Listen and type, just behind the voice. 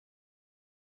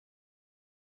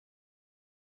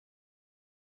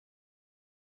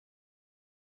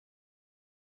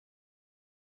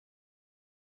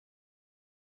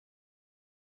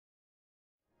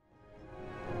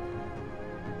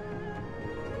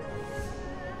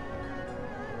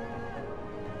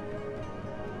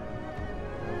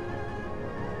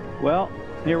Well,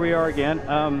 here we are again.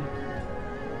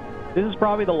 This is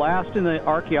probably the last in the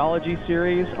Archaeology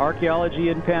series, Archaeology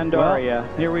in Pandaria.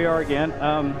 Well, here we are again.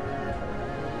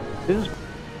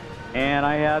 And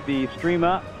I had the stream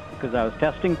up because I was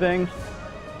testing things.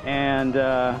 And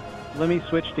let me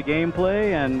switch to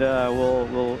gameplay, and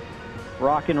we'll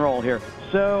rock and roll here.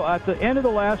 So at the end of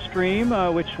the last stream,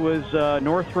 which was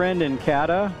Northrend and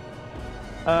Kata,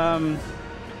 I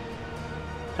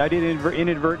did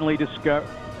inadvertently discover.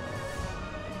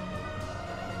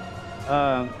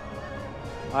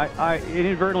 I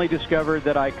inadvertently discovered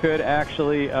that I could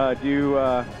actually do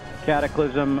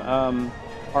Cataclysm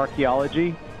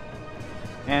Archaeology.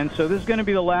 And so this is going to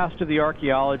be the last of the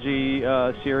Archaeology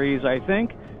series, I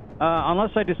think.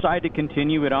 Unless I decide to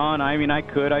continue it on. I mean, I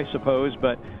could, I suppose,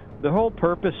 but the whole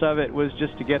purpose of it was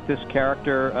just to get this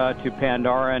character to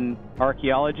Pandaran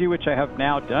Archaeology, which I have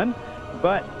now done.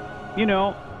 But, you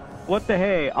know, what the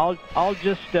hey, I'll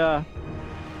just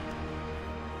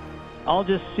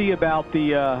see about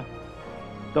the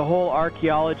whole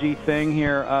archaeology thing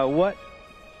here. What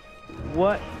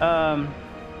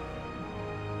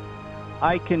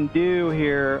I can do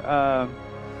here?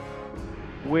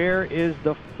 Where is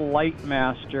the flight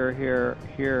master here?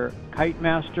 Kite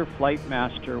master, flight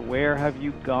master. Where have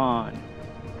you gone?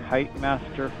 Kite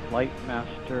master, flight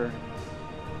master.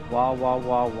 Wah wah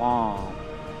wah wah.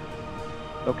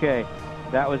 Okay,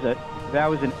 that was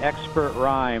an expert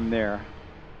rhyme there.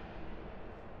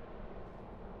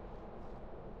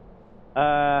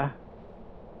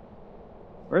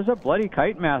 Where's a bloody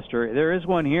kite master? There is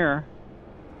one here.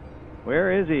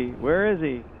 Where is he? Where is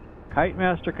he? Kite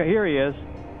master, here he is.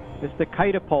 It's the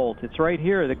kitapult. It's right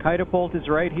here. The kitapult is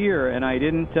right here, and I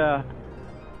didn't,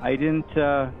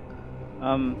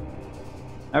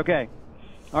 okay.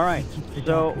 All right.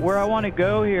 So where I want to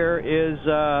go here is,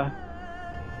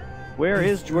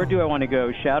 where do I want to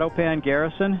go? Shadowpan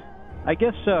Garrison? I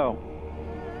guess so.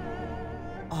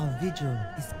 Our vigil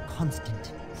is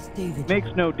constant. Stay vigilant.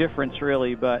 Makes no difference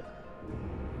really, but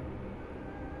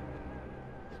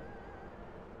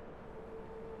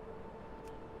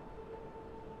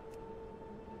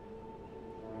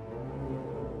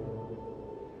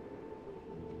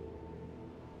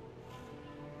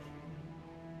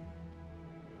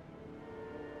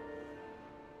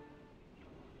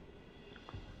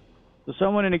so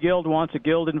someone in a guild wants a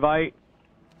guild invite,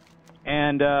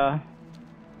 and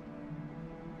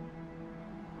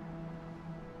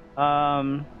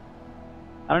I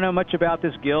don't know much about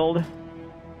this guild.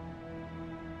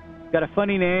 Got a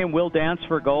funny name, Will Dance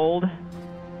for Gold.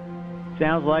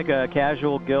 Sounds like a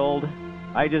casual guild.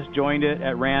 I just joined it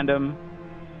at random,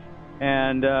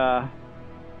 and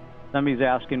somebody's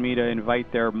asking me to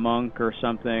invite their monk or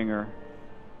something, or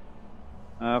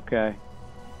okay.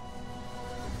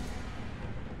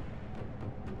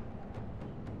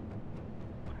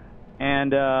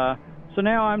 And so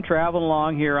now I'm traveling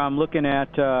along here. I'm looking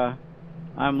at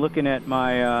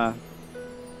my I'm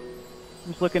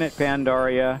just looking at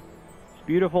Pandaria. It's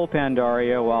beautiful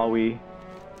Pandaria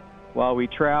while we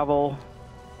travel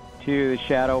to the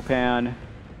Shadowpan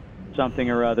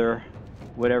something or other,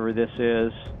 whatever this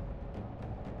is.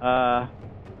 I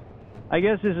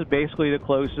guess this is basically the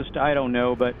closest. I don't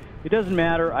know, but it doesn't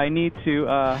matter. I need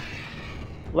to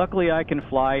luckily I can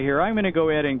fly here. I'm going to go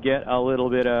ahead and get a little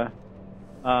bit of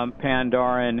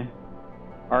Pandaran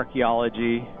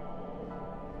archaeology.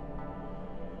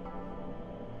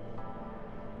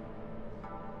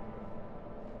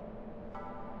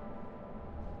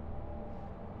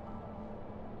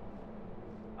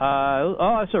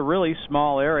 Oh, it's a really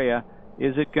small area.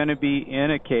 Is it going to be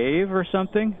in a cave or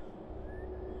something?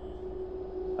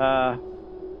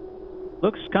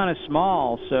 Looks kind of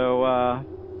small, so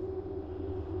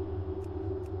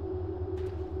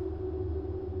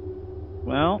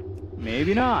well,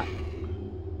 maybe not.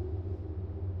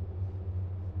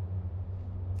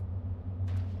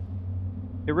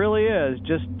 It really is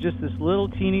just this little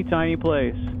teeny tiny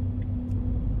place.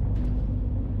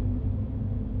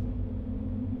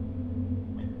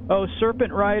 Oh,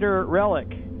 Serpent Rider Relic.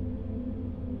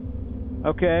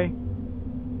 Okay.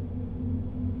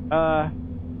 Now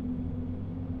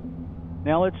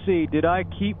let's see. Did I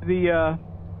keep the?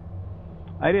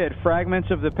 I did. Fragments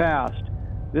of the Past.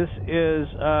 This is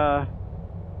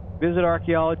visit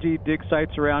archaeology, dig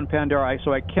sites around Pandaria.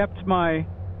 So I kept my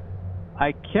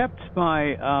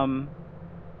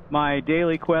my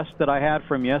daily quest that I had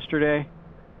from yesterday.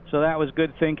 So that was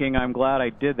good thinking. I'm glad I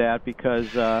did that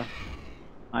because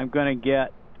I'm going to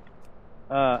get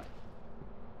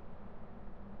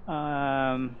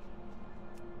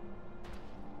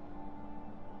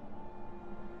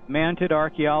Manted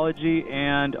Archaeology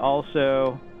and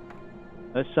also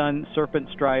a Sun Serpent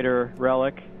Strider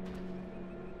relic.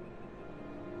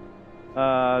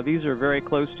 These are very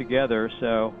close together,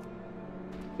 so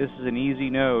this is an easy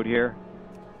node here.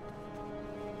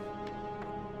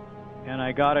 And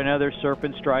I got another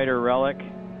Serpent Strider relic.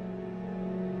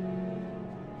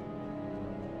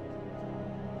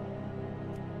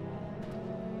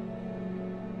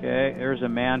 Okay, there's a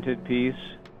manted piece.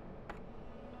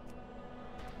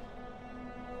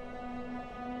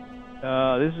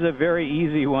 This is a very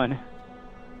easy one.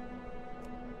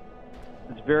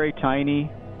 It's a very tiny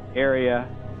area.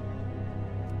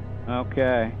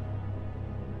 Okay.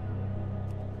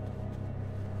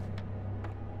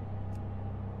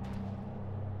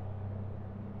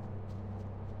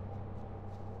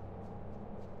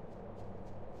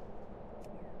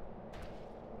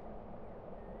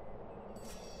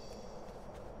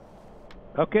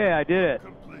 Okay, I did it.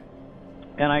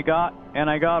 And I got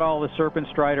all the Serpent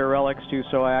Strider relics too,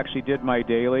 so I actually did my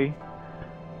daily.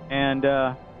 And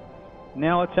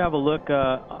now let's have a look.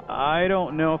 I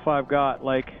don't know if I've got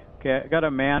okay, I got a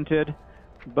manted,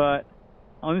 but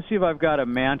let me see if I've got a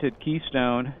manted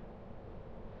keystone.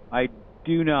 I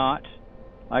do not.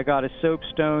 I got a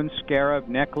soapstone scarab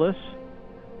necklace.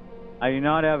 I do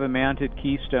not have a manted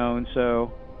keystone,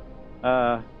 so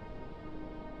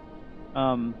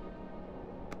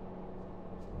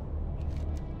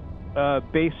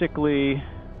basically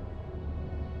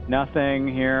nothing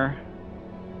here.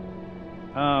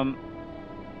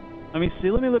 Let me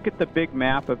see. Let me look at the big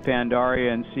map of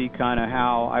Pandaria and see kind of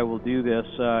how I will do this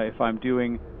if I'm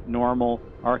doing normal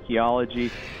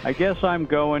archaeology. I guess I'm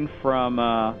going from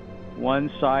one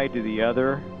side to the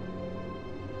other.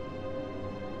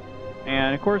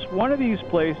 And of course, one of these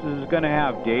places is going to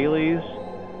have dailies.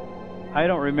 I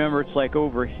don't remember, it's like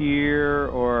over here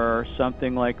or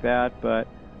something like that, but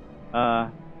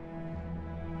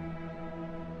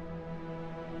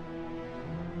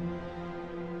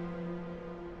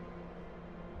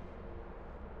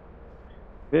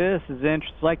this is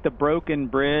interesting. It's like the broken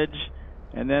bridge,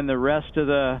 and then the rest of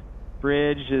the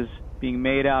bridge is being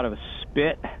made out of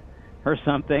spit or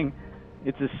something.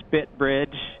 It's a spit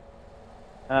bridge.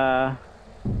 Gotta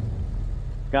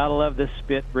love the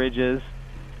spit bridges.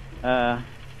 Bugs,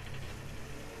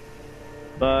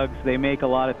 they make a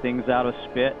lot of things out of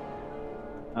spit.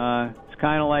 It's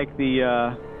kind of like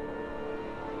the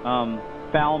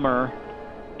Falmer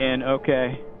in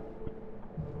okay.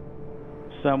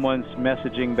 Someone's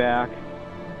messaging back.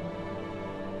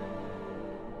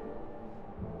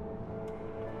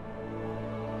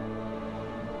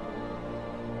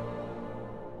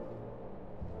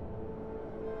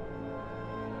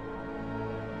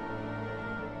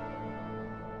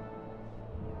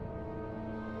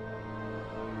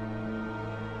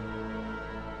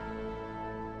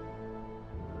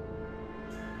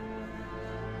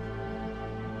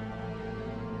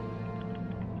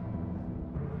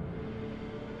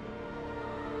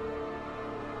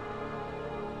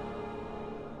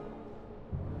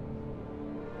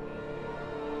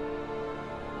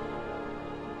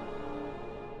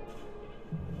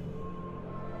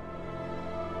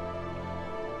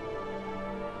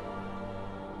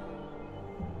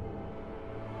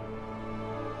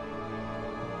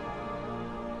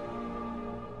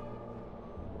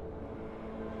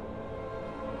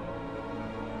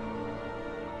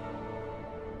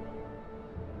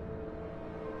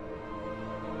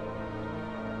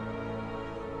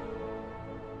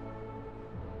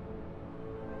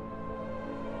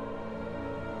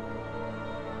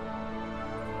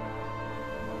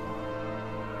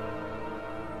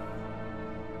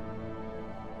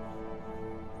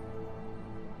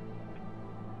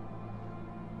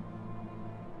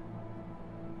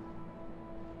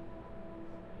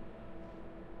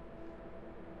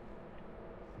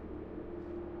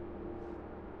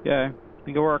 Okay, I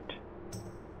think it worked.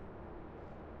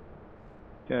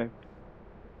 Okay.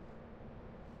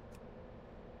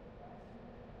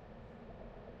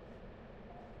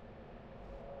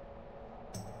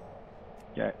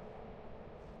 Okay.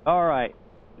 All right.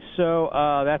 So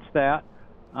that's that.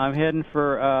 I'm heading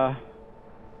for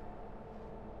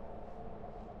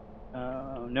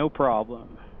no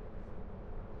problem.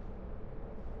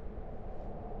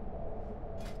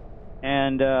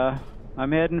 And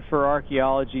I'm heading for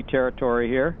archaeology territory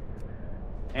here.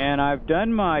 And I've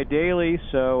done my daily,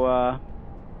 so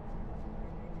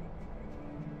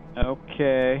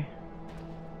okay.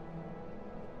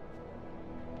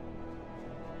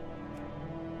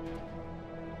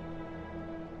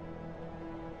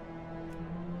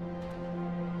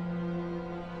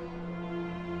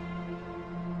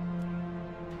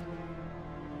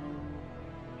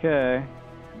 Okay.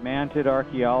 Mantid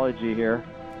archaeology here.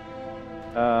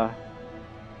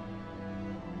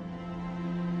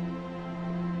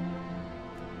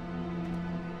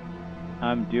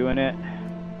 I'm doing it.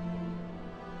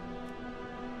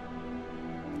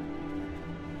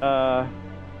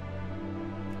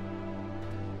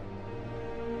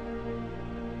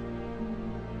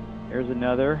 Here's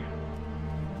another.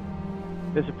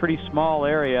 This is a pretty small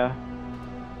area.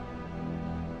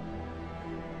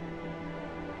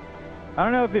 I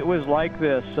don't know if it was like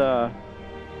this. I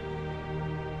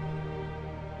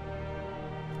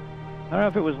don't know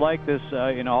if it was like this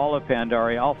in all of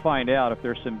Pandaria. I'll find out if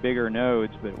there's some bigger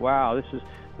nodes. But wow, this is.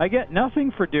 I get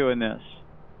nothing for doing this.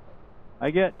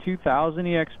 I get 2,000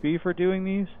 EXP for doing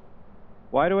these.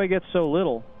 Why do I get so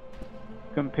little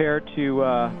compared to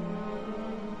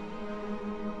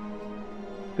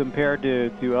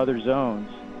other zones?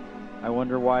 I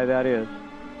wonder why that is.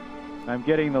 I'm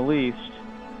getting the least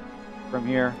from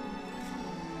here.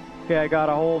 Okay, I got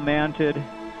a whole mantid.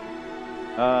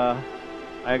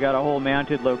 I got a whole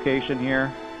mantid location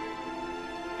here,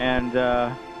 and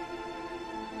I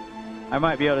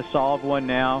might be able to solve one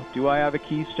now. Do I have a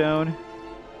keystone?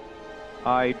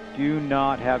 I do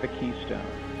not have a keystone.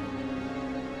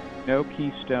 No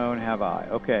keystone have I.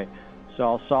 Okay, so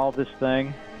I'll solve this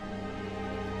thing.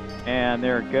 And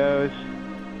there it goes.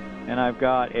 And I've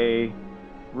got a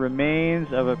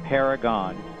remains of a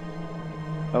paragon.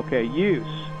 Okay, use.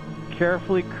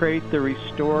 Carefully create the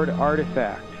restored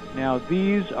artifact. Now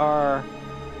this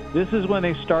is when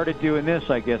they started doing this,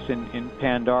 I guess, in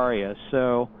Pandaria.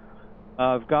 So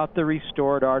I've got the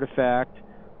restored artifact.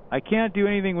 I can't do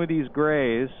anything with these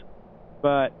grays,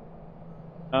 but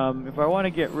if I want to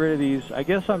get rid of these, I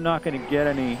guess I'm not going to get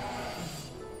any.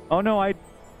 Oh no, I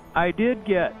did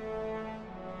get.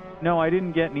 No, I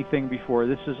didn't get anything before.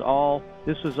 This was all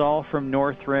from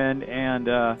Northrend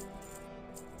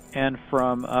and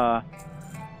from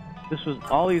this was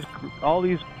all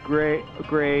these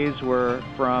grays were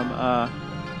from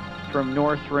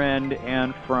Northrend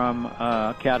and from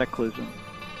Cataclysm.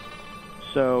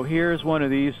 So here's one of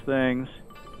these things.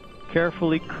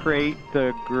 Carefully crate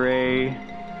the gray.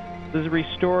 This is a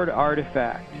restored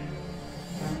artifact.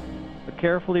 A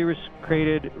carefully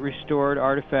created restored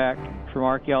artifact from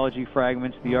archaeology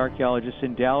fragments. The archaeologists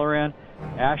in Dalaran,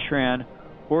 Ashran,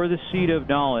 or the Seat of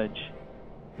Knowledge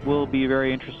will be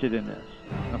very interested in this.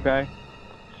 Okay?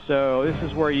 So this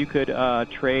is where you could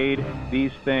trade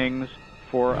these things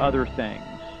for other things.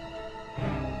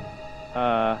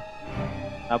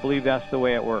 I believe that's the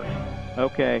way it works.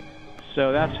 Okay,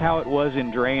 so that's how it was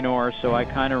in Draenor, so I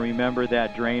kind of remember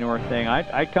that Draenor thing.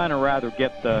 I'd kind of rather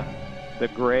get the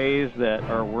grays that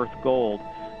are worth gold,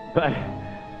 but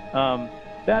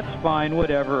that's fine,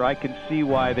 whatever. I can see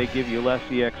why they give you less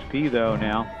EXP though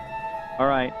now.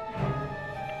 Alright,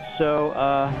 so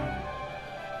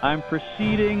I'm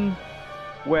proceeding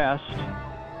west,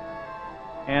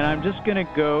 and I'm just going to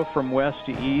go from west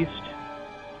to east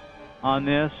on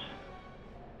this.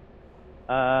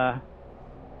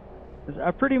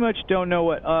 I pretty much don't know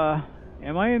what,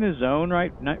 am I in the zone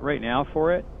right now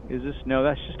for it? Is this, no,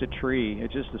 that's just a tree.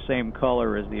 It's just the same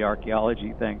color as the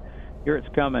archaeology thing. Here it's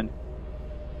coming.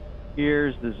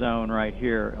 Here's the zone right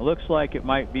here. It looks like it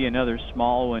might be another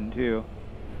small one too.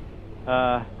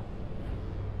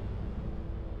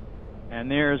 And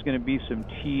there's going to be some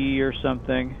tea or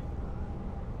something.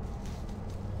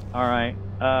 Alright,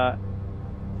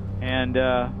 and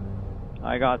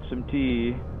I got some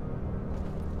tea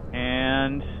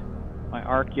and my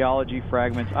archaeology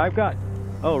fragments. I've got,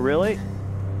 oh really?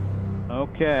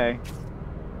 Okay.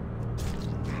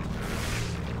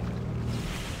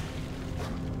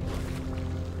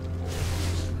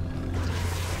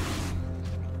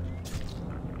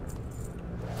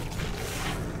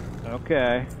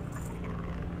 Okay.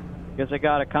 Guess I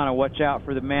gotta kind of watch out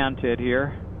for the mantid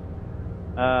here.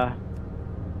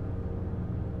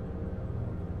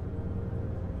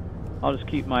 I'll just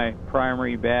keep my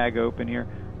primary bag open here.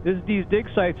 These dig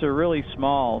sites are really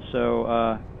small,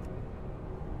 so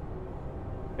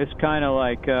it's kind of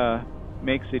like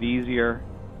makes it easier.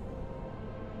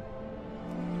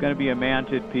 It's going to be a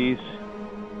mantid piece.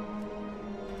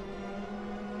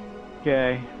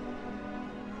 Okay.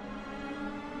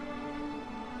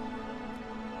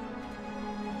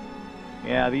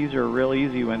 Yeah, these are real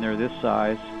easy when they're this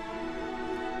size.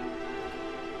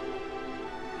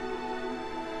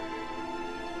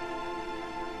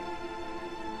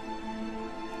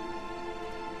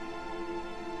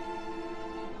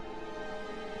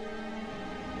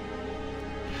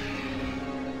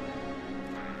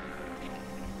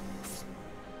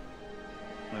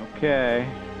 Okay.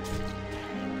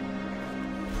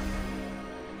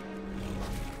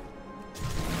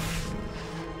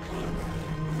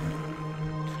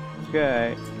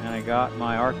 Okay, and I got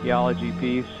my archaeology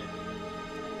piece.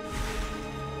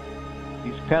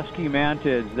 These pesky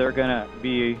mantids, they're gonna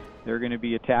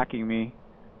be attacking me.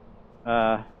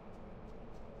 Oh,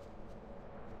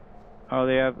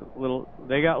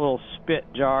 they got little spit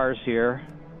jars here.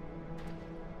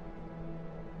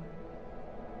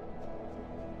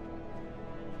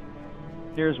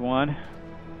 Here's one.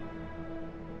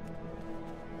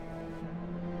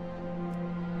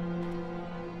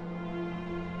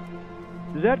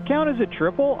 Does that count as a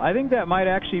triple? I think that might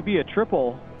actually be a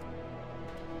triple.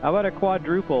 How about a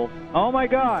quadruple? Oh my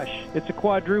gosh, it's a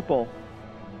quadruple.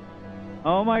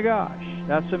 Oh my gosh,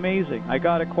 that's amazing. I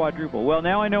got a quadruple. Well,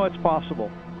 now I know it's possible.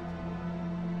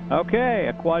 Okay,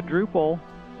 a quadruple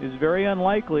is very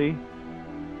unlikely,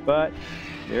 but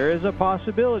there is a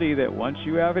possibility that once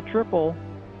you have a triple,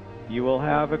 you will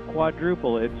have a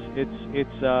quadruple. It's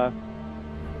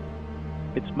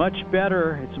much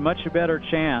better. It's a much better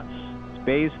chance. It's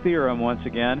Bayes' theorem once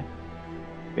again.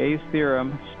 Bayes'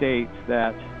 theorem states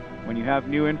that when you have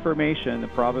new information, the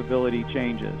probability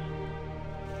changes.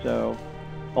 So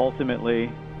ultimately,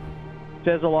 it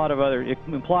says a lot of other. It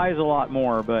implies a lot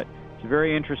more, but it's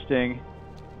very interesting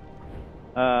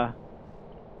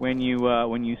when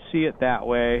you see it that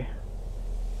way.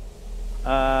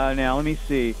 Now let me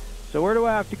see. So where do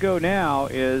I have to go now?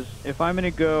 Is if I'm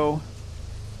going to go.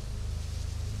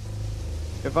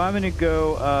 If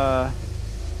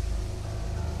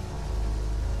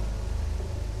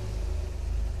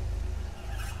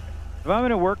I'm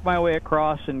going to work my way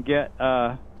across and get,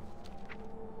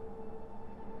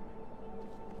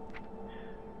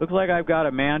 looks like I've got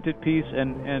a mantid piece,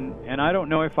 and I don't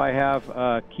know if I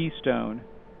have keystone.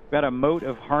 I've got a mote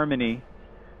of harmony.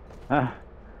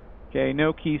 Okay,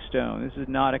 no keystone. This is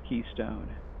not a keystone.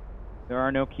 There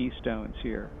are no keystones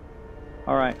here.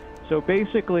 All right. So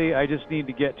basically, I just need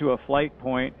to get to a flight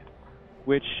point,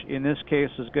 which in this case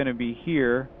is going to be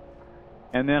here,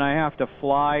 and then I have to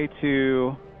fly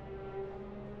to.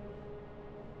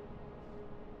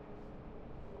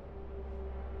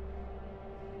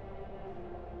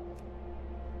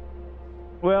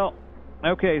 Well,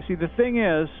 okay, see, the thing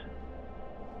is,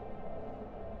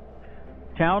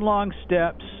 Townlong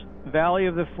Steps, Valley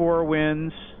of the Four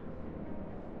Winds,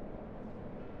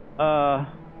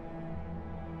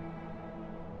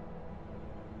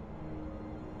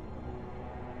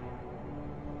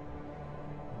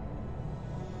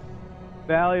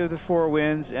 Valley of the Four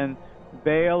Winds, and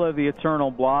Vale of the Eternal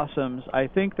Blossoms. I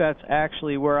think that's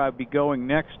actually where I'd be going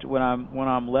next when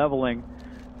I'm leveling,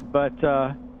 but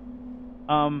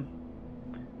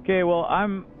okay, well,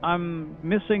 I'm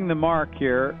missing the mark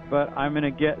here, but I'm gonna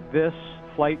get this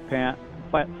flight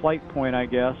point, I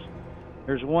guess.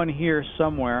 There's one here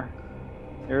somewhere.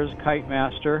 There's Kite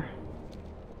Master.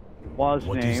 What's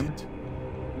his name?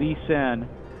 Lee Sen.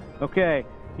 Okay,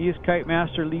 he is Kite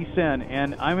Master Lee Sen,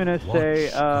 and I'm gonna say,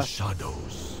 the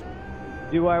shadows.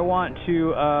 Do I want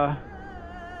to?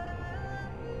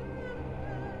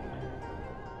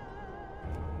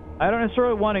 I don't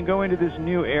necessarily want to go into this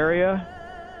new area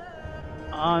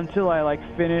until I like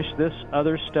finish this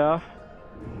other stuff.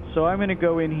 So I'm gonna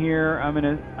go in here. I'm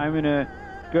gonna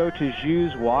go to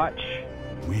Zhu's Watch.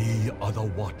 We are the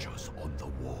watchers on the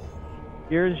wall.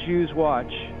 Here's Zhu's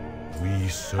Watch. We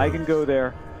serve. I can go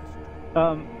there.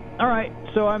 All right.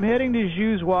 So I'm heading to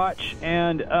Zhu's Watch,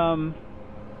 and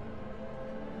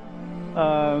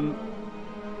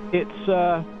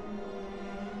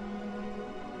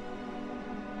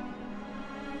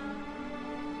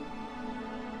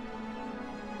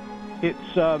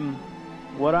it's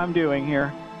what I'm doing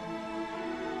here,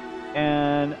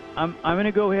 and I'm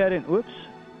gonna go ahead and whoops.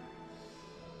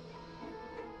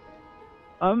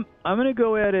 I'm gonna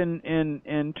go ahead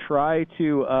and try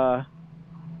to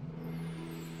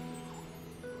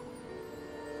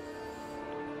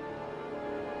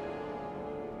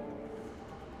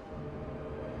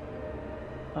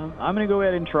I'm gonna go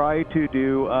ahead and try to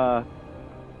do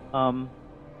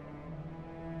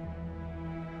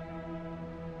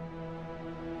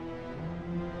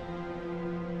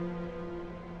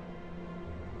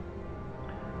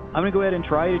I'm gonna go ahead and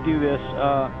try to do this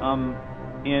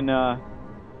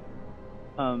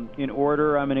in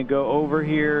order. I'm gonna go over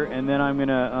here, and then I'm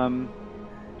gonna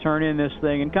turn in this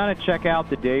thing and kind of check out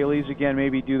the dailies again.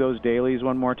 Maybe do those dailies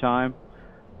one more time,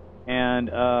 and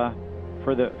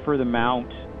for the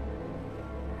mount.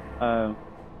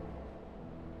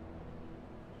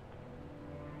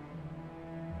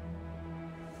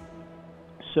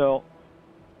 So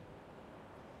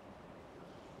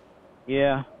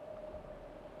yeah.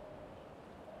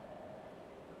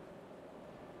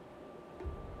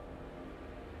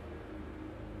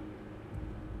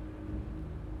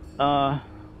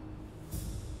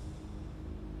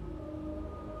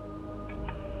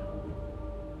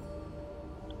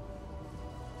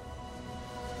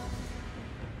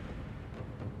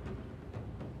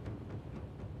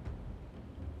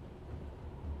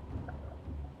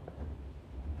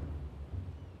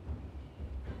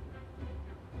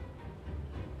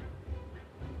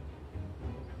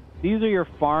 These are your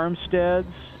farmsteads.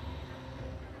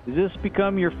 Does this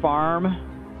become your farm?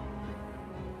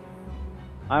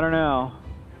 I don't know.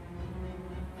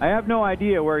 I have no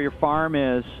idea where your farm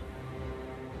is.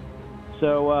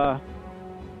 So,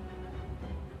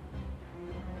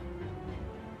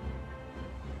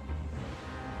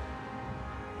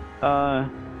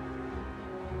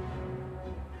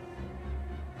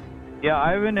 yeah,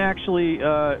 I haven't actually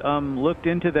looked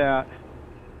into that.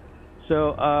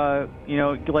 So, you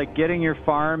know, like getting your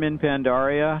farm in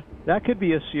Pandaria, that could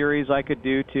be a series I could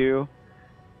do too.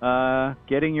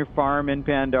 Getting your farm in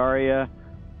Pandaria.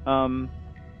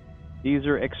 These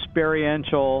are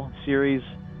experiential series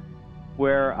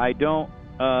where I don't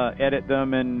edit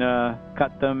them and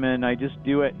cut them, and I just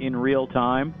do it in real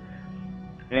time.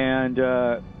 And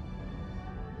that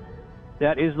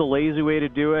is the lazy way to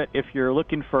do it. If you're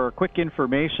looking for quick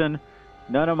information,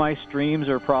 none of my streams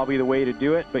are probably the way to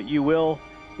do it, but you will,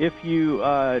 if you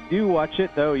do watch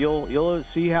it, though, you'll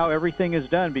see how everything is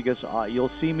done, because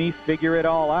you'll see me figure it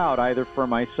all out, either for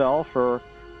myself or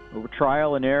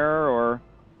trial and error or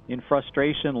in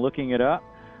frustration looking it up.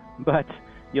 But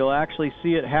you'll actually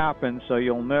see it happen, so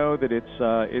you'll know that it's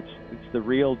the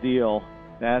real deal.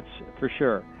 That's for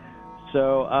sure.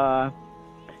 So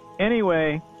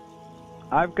anyway,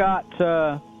 I've got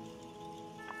a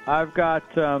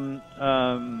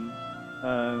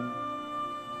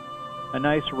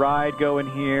nice ride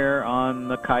going here on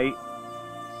the kite.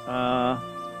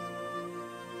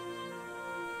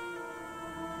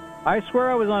 I swear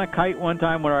I was on a kite one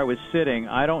time where I was sitting.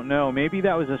 I don't know. Maybe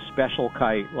that was a special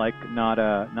kite, like not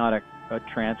a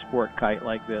transport kite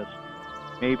like this.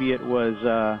 Maybe it was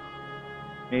a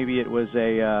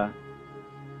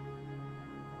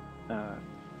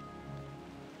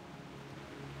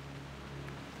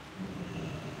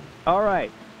all right,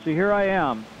 so here I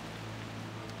am,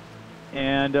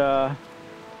 and I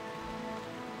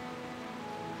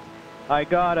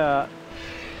got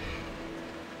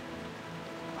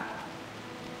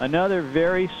another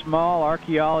very small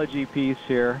archaeology piece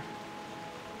here.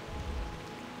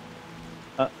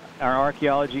 Our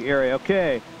archaeology area.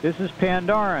 Okay, this is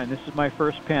Pandaran. This is my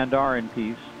first Pandaran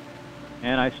piece,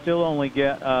 and I still only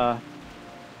get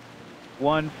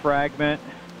one fragment.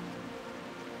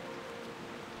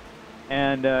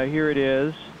 And here it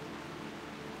is.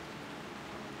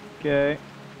 Okay.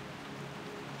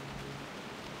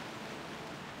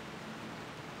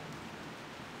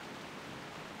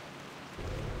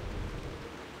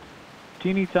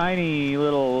 Teeny tiny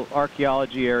little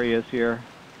archaeology areas here.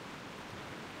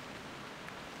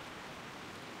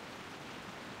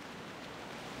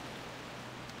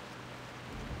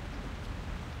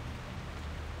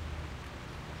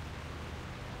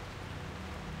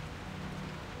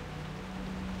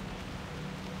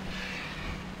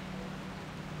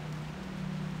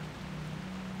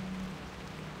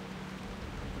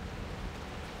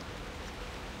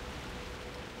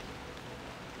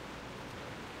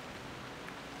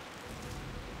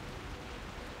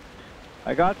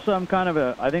 I got some kind of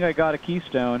I think I got a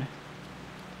keystone.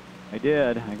 I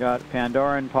did. I got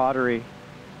Pandaran pottery.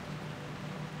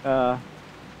 I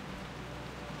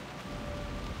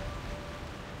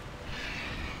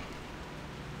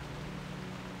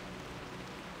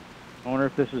wonder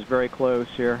if this is very close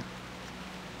here.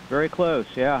 Very close,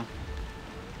 yeah.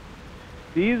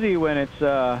 It's easy when it's,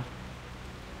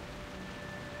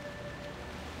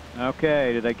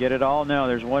 okay, did I get it all? No,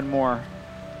 there's one more.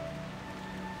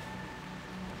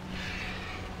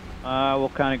 We'll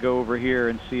kind of go over here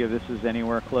and see if this is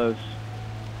anywhere close.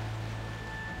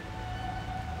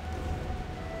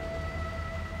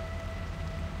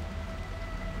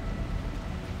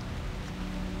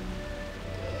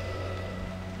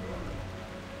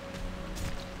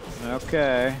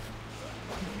 Okay.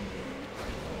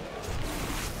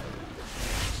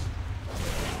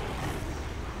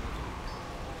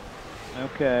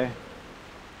 Okay.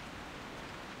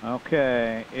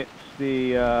 Okay, it's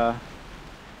the,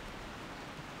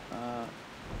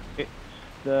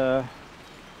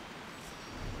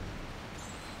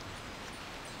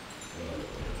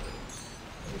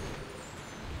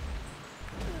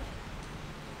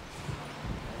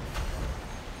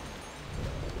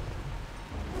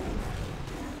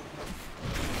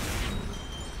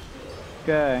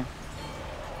 okay.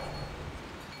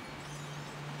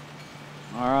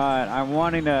 right, I'm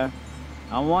wanting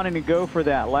to go for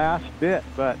that last bit,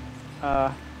 but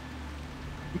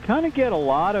you kind of get a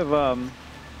lot of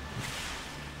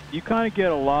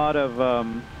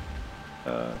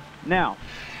now.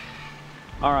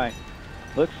 All right,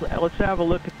 let's have a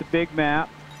look at the big map,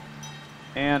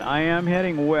 and I am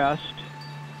heading west.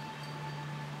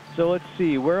 So let's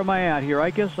see, where am I at here? I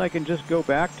guess I can just go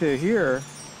back to here.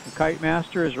 The Kite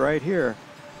Master is right here,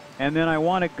 and then I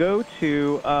want to go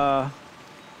to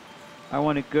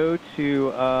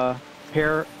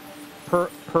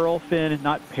Pearlfin,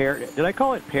 not Pear. Did I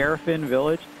call it Pearlfin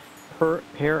Village?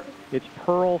 It's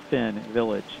Pearlfin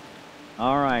Village.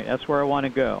 All right, that's where I want to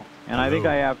go, and I think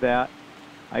I have that.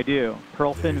 I do.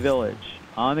 Pearlfin Village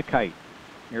on the Kite.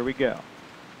 Here we go.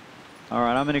 All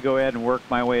right, I'm going to go ahead and work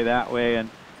my way that way, and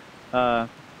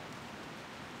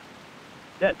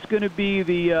that's going to be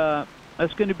the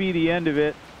end of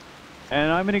it.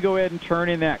 And I'm going to go ahead and turn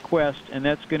in that quest, and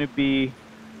that's going to be,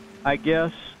 I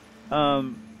guess,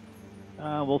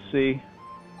 we'll see.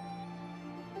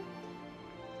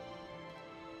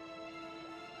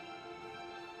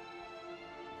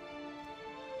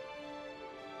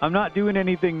 I'm not doing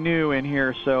anything new in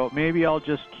here, so maybe I'll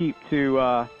just keep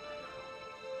to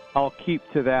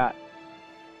that.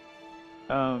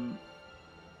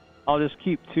 I'll just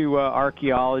keep to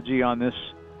archaeology on this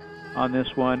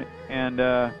one, and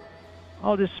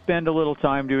I'll just spend a little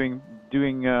time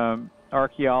doing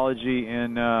archaeology,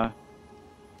 and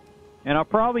I'll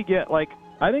probably get, like,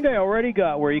 I think I already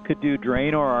got where you could do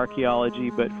Draenor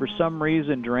archaeology, but for some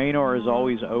reason Draenor is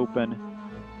always open,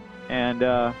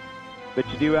 and but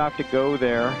you do have to go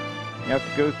there. You have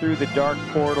to go through the dark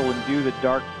portal and do the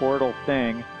dark portal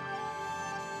thing.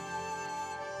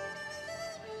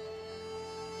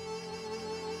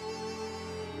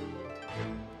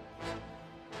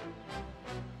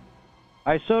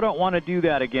 I so don't want to do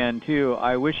that again, too.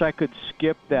 I wish I could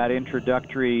skip that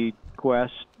introductory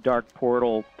quest, dark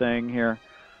portal thing here.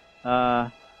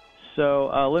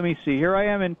 So let me see. Here I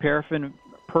am in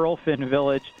Pearlfin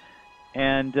Village,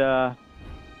 and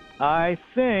I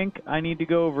think I need to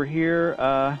go over here.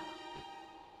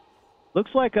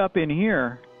 Looks like up in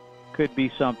here could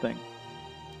be something.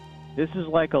 This is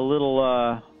like a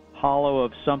little hollow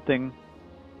of something.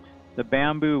 The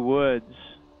bamboo woods.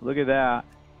 Look at that.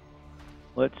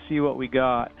 Let's see what we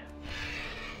got.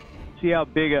 See how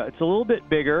big it's a little bit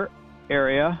bigger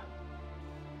area.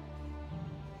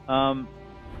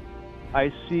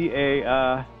 I see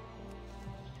a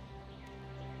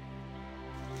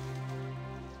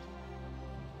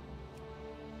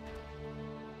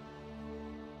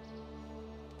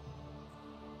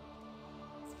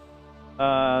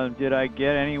did I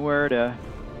get anywhere to...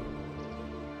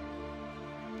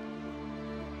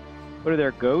 What are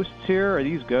there, ghosts here? Are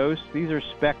these ghosts? These are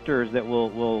specters that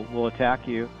will attack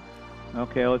you.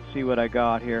 Okay, let's see what I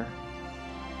got here.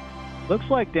 Looks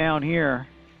like down here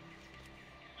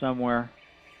somewhere.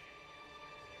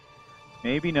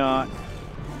 Maybe not.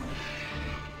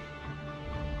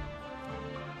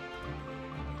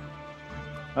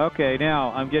 Okay,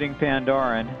 now I'm getting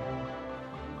Pandaran.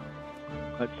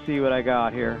 Let's see what I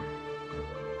got here.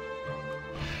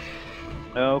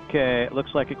 Okay, it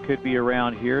looks like it could be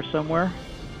around here somewhere.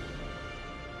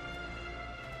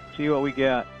 See what we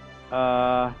get.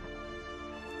 I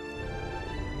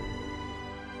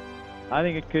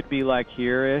think it could be like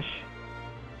here-ish.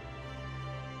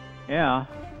 Yeah.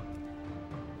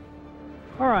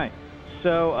 Alright,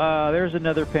 so there's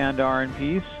another Pandaran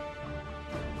piece.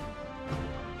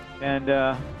 And,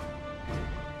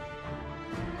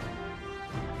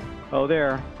 oh,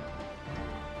 there.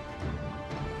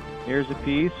 Here's a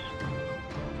piece.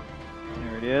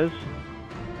 There it is.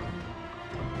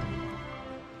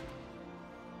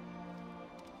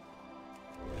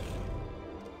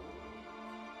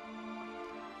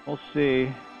 We'll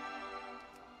see.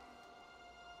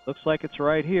 Looks like it's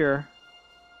right here.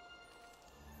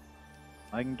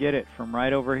 I can get it from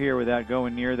right over here without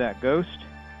going near that ghost.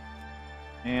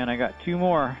 And I got two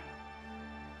more.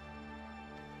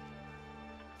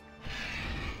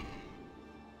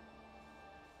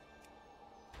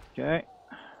 Okay.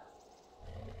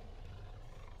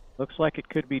 Looks like it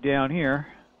could be down here.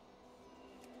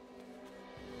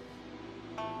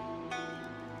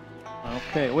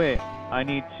 Okay, wait. I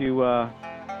need to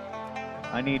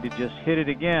just hit it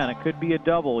again. It could be a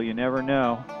double, you never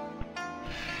know.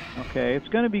 Okay, it's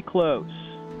going to be close.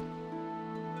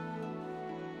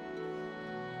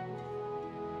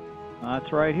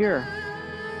 It's right here.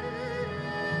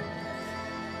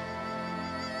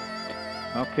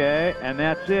 Okay, and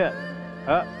that's it.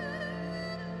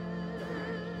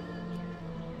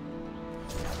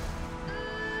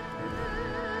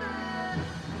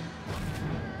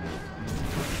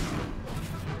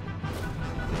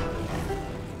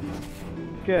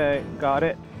 Okay, got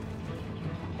it.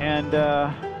 And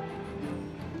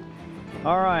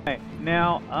all right,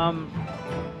 now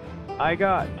I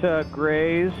got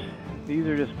grays. These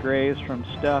are just grays from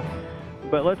stuff.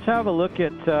 But let's have a look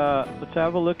at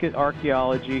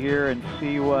archaeology here and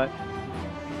see what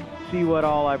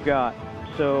all I've got.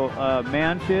 So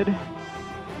manted.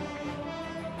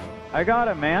 I got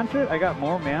a manted. I got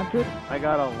more manted. I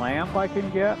got a lamp I can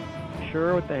get.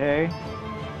 Sure, with the hay.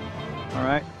 All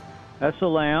right, that's a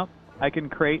lamp. I can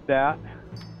crate that.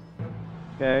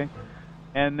 Okay,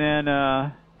 and then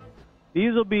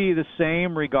these will be the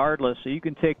same regardless. So you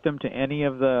can take them to any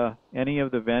of the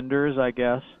vendors, I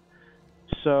guess.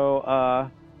 So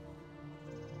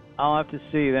I'll have to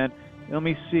see then. Let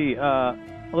me see.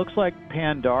 Looks like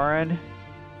Pandaria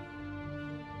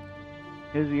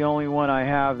is the only one I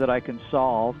have that I can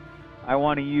solve. I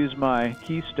want to use my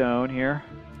keystone here,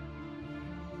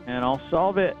 and I'll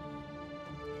solve it.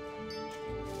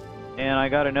 And I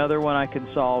got another one I can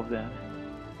solve then.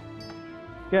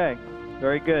 Okay,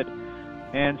 very good.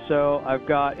 And so I've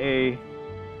got a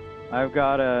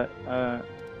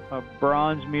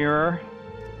bronze mirror,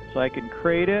 so I can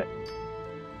crate it.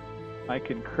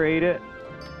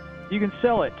 You can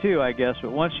sell it too, I guess,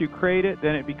 but once you crate it,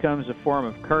 then it becomes a form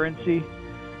of currency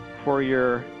for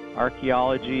your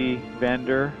archaeology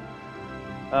vendor.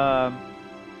 All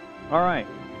right,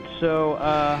 so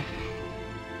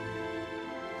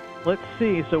let's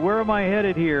see. So where am I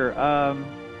headed here?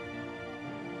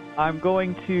 I'm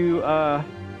going to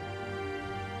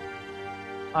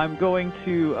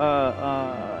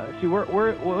see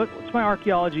what's my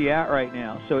archaeology at right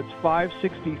now. So it's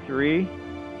 563.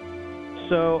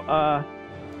 So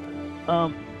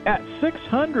at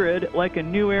 600, like, a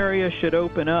new area should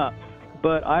open up,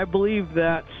 but I believe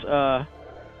that's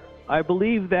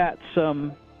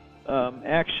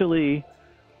actually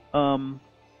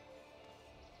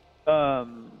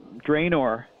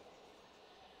Draenor.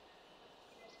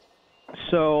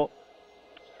 So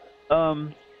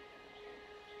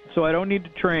so I don't need to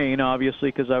train,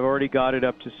 obviously, because I've already got it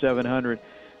up to 700.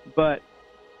 But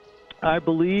I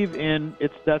believe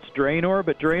that's Draenor,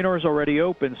 but Draenor's already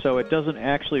open, so it doesn't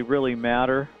actually really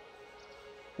matter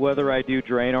whether I do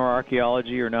Draenor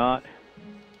archaeology or not.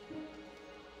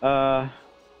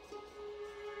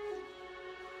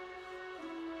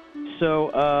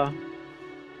 So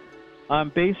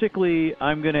I'm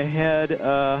going to head.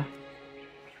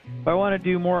 If I want to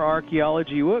do more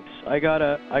archaeology, whoops! I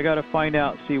gotta find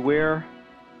out. See where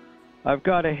I've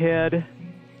got to head.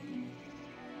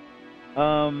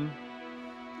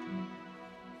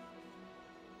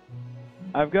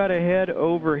 I've got to head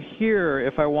over here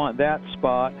if I want that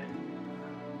spot.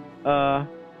 I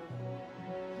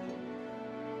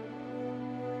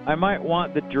might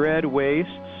want the Dread Wastes.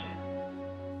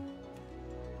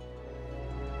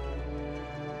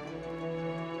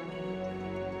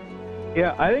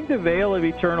 Yeah, I think the Veil of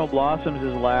Eternal Blossoms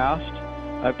is last.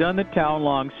 I've done the Town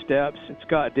Long Steps. It's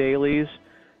got dailies,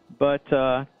 but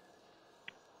okay.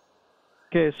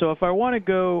 So if I want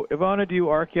to do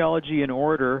archaeology in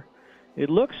order, it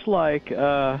looks like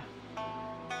the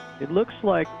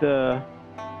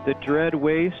Dread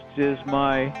Wastes is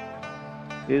my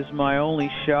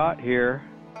only shot here.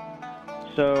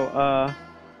 So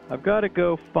I've got to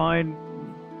go find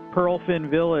Pearlfin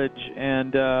Village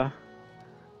and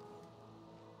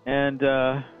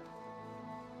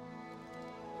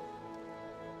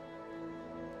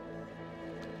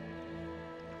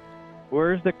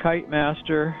where's the Kite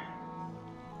Master?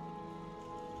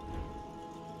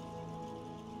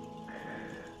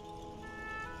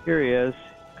 Here he is,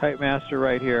 Kite Master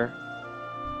right here.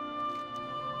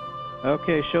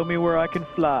 Okay, show me where I can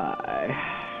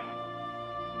fly.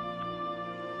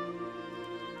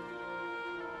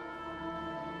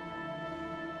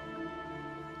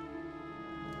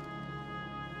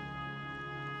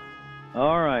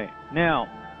 Alright, now,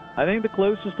 I think the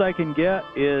closest I can get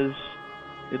is,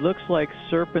 it looks like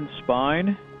Serpent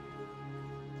Spine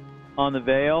on the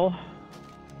Veil.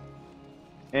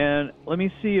 And let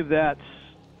me see if that's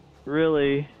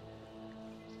really,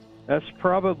 that's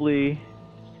probably,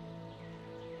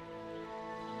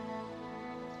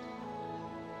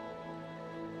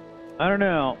 I don't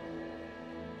know.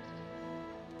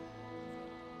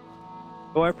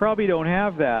 Oh, I probably don't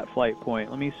have that flight point.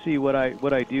 Let me see what I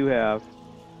do have.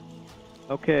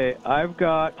 Okay, I've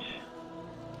got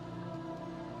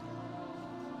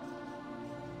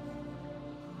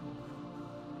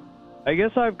I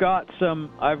guess I've got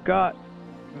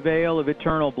Veil of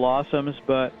Eternal Blossoms,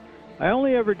 but I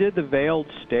only ever did the Veiled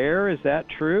Stair. Is that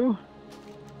true?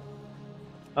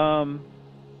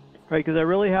 Right, because I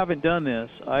really haven't done this.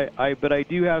 But I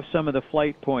do have some of the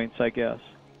flight points, I guess.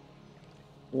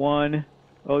 One.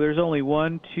 Oh, there's only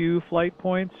 1, 2 flight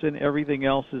points, and everything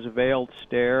else is a veiled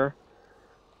stare.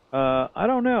 I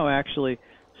don't know, actually.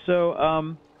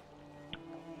 So,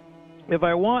 if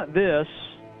I want this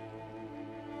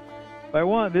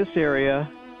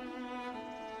area,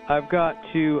 I've got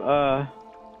to,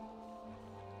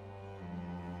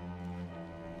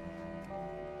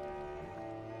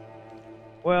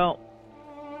 well,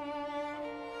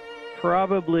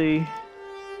 probably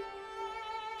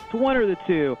it's one or the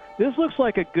two. This looks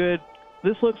like a good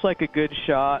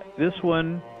shot. This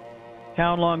one,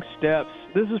 Town Long Steps.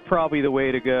 This is probably the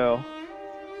way to go.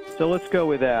 So let's go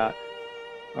with that.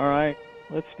 All right,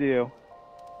 let's do.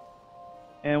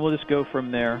 And we'll just go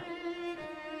from there.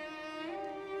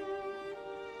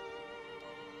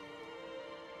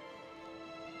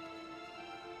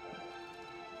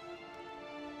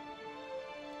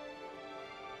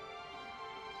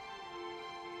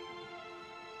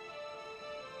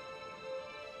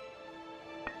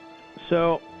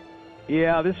 So,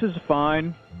 yeah, this is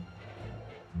fine.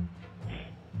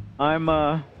 I'm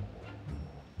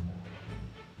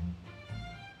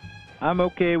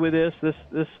okay with this. So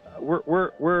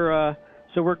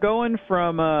we're going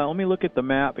from. Let me look at the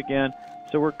map again.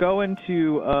 So we're going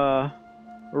to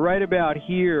right about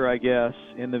here, I guess,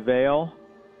 in the Vale.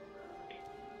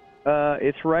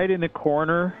 It's right in the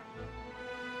corner,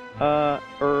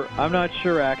 or I'm not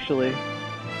sure actually.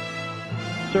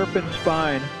 Serpent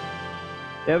Spine.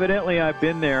 Evidently, I've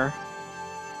been there.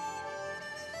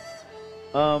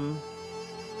 Doesn't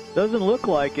look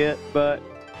like it, but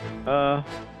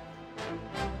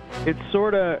it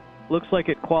sort of looks like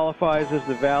it qualifies as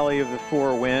the Valley of the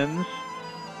Four Winds.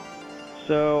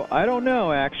 So, I don't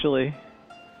know, actually.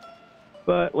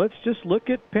 But let's just look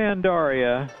at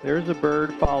Pandaria. There's a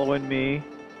bird following me.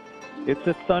 It's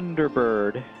a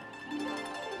thunderbird.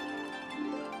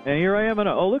 And here I am in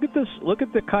a... Oh, look at this. Look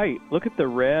at the kite. Look at the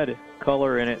red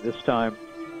color in it this time.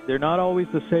 They're not always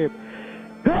the same.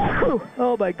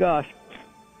 Oh, my gosh.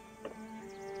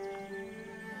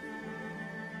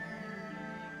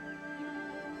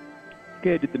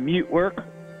 Okay, did the mute work?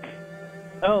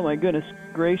 Oh, my goodness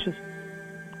gracious.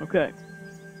 Okay.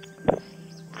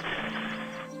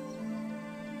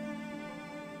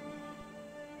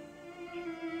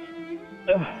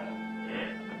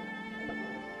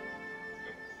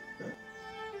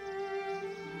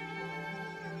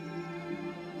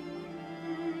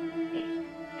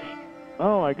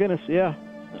 Oh my goodness, yeah.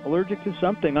 Allergic to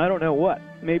something, I don't know what.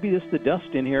 Maybe just the dust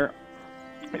in here.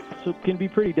 So it can be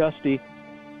pretty dusty.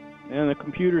 And the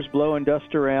computer's blowing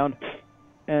dust around.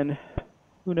 And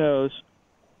who knows.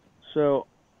 So,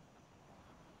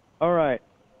 alright.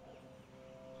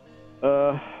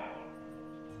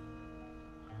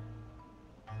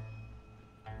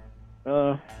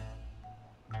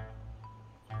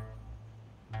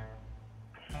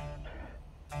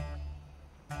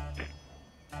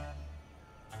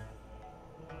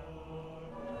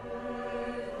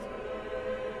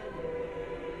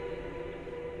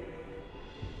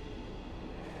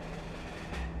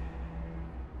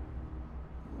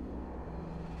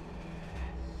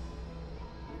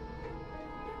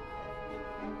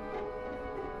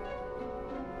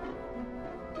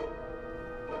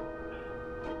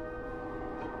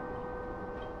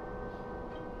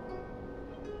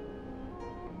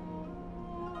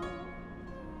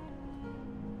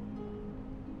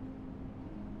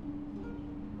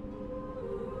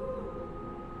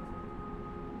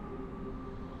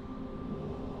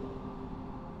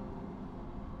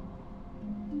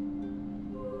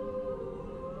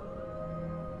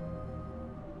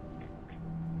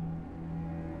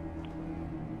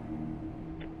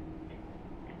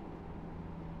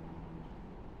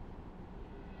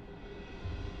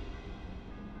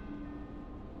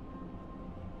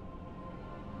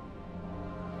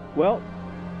 Well,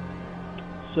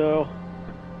 so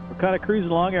we're kind of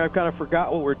cruising along here. I've kind of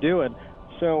forgot what we're doing.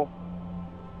 So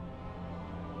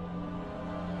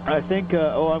I think,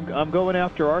 I'm going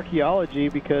after archaeology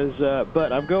because,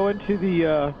 but I'm going to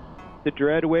the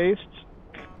Dread Wastes.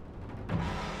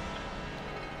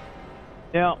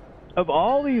 Now, of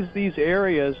all these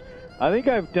areas, I think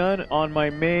I've done on my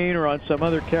main or on some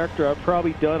other character, I've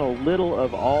probably done a little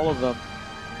of all of them,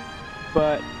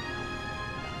 but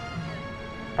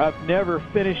I've never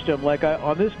finished them. Like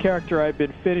on this character, I've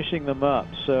been finishing them up.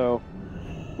 So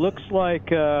looks like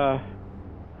we're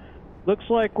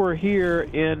here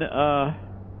in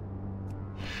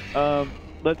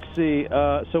let's see.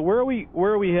 So where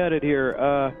are we headed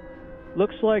here?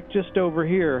 Looks like just over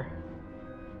here.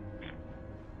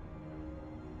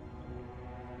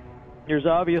 There's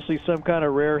obviously some kind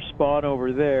of rare spawn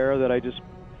over there that I just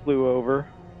flew over.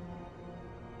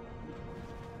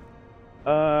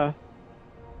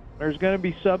 There's going to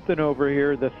be something over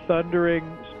here, the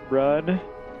Thundering Run.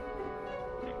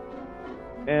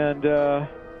 And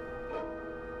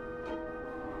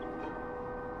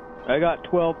I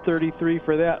got 1233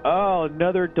 for that. Oh,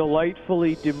 another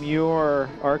delightfully demure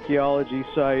archaeology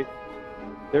site.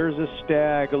 There's a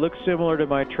stag. It looks similar to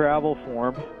my travel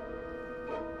form.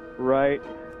 Right.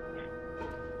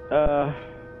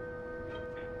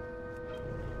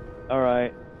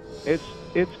 Alright.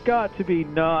 It's got to be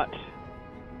not...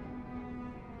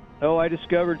 Oh, I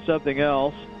discovered something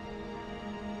else.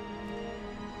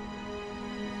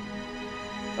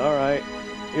 Alright.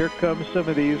 Here comes some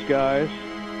of these guys.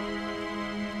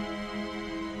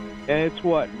 And it's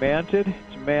what? Manted?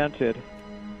 It's manted.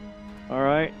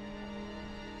 Alright.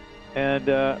 And,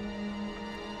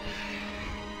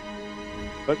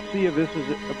 let's see if this is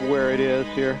where it is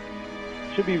here.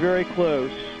 Should be very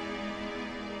close.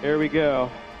 There we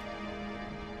go.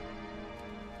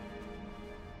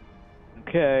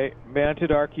 Okay,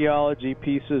 manted archaeology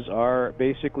pieces are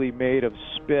basically made of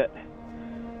spit.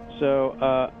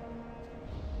 So,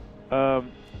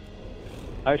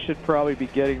 I should probably be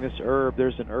getting this herb.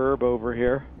 There's an herb over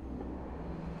here.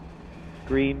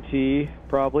 Green tea,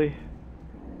 probably.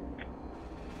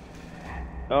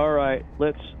 All right,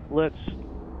 let's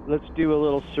do a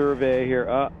little survey here.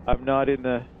 I'm not in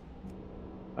the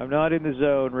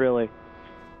zone really.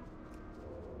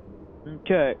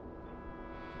 Okay.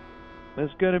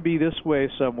 It's going to be this way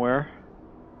somewhere.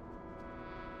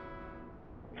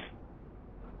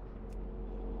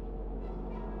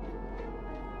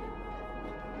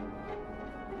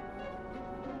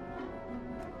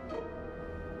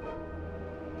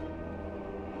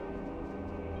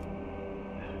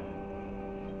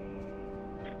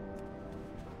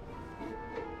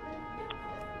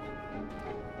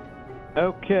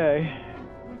 Okay.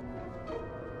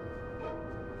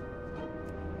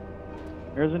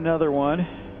 There's another one.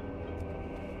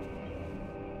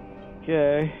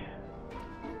 Okay.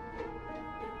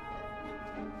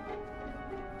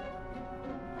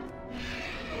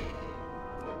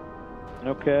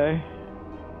 Okay.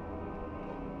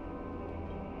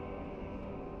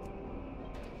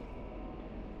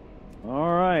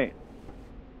 All right.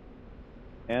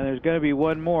 And there's going to be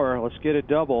one more. Let's get a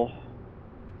double.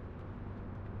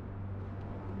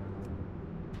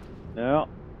 No.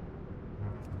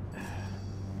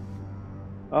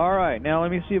 All right, now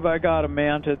let me see if I got a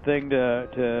manted thing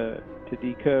to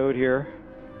decode here.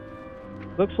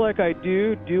 Looks like I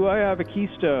do. Do I have a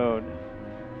keystone?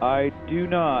 I do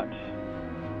not.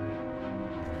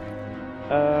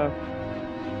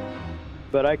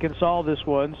 But I can solve this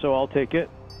one, so I'll take it.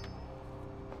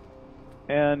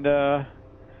 And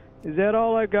is that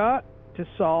all I got to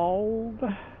solve?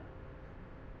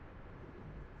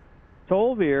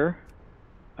 Tolvir.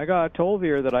 I got a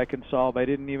Tolvir that I can solve. I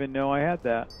didn't even know I had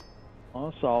that.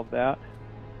 I'll solve that.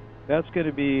 That's going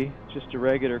to be just a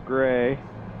regular gray.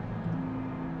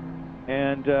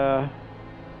 And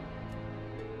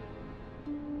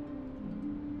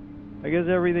I guess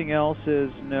everything else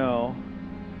is no.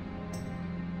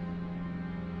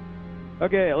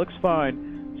 Okay, it looks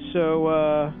fine.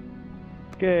 So,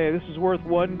 okay, this is worth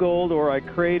 1 gold, or I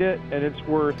crate it and it's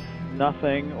worth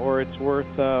nothing, or it's worth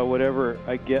whatever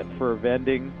I get for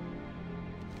vending.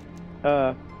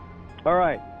 All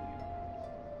right.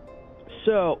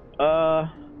 So,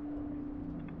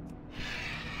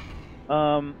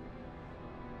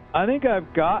 I think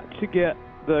I've got to get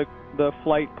the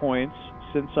flight points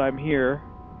since I'm here,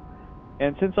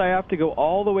 and since I have to go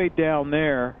all the way down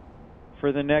there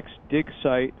for the next dig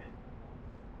site,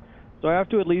 so I have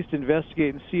to at least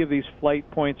investigate and see if these flight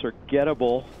points are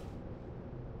gettable.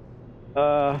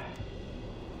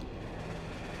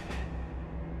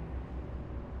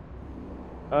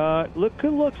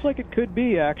 Looks like it could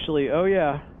be, actually. Oh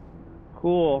yeah,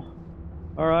 cool.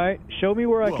 All right, show me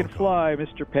where I can fly,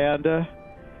 Mr. Panda.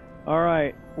 All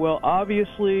right. Well,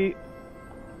 obviously,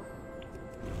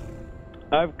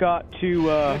 I've got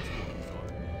to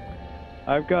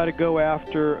go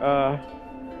after.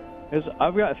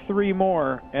 I've got 3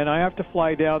 more, and I have to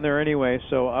fly down there anyway.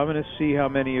 So I'm going to see how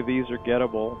many of these are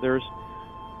gettable.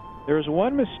 There's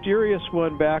one mysterious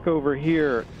one back over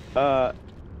here.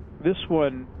 This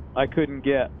one I couldn't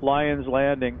get. Lion's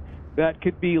Landing. That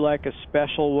could be like a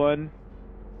special one.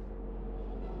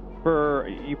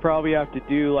 You probably have to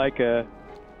do like a.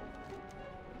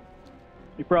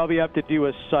 You probably have to do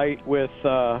a site with.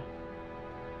 Oh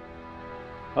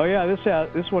yeah,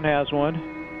 this one has one.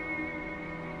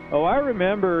 Oh, I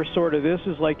remember sort of. This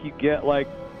is like you get like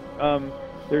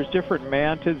there's different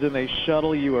mantids and they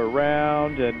shuttle you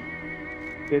around, and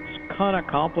it's kind of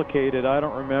complicated. I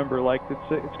don't remember. Like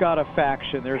it's got a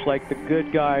faction. There's like the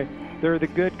good guy. They're the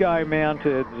good guy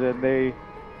mantids, and they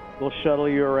will shuttle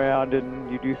you around,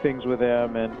 and you do things with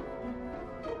them. And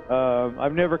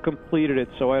I've never completed it,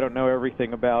 so I don't know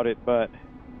everything about it. But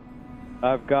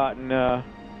I've gotten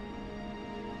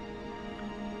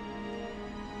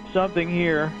something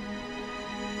here.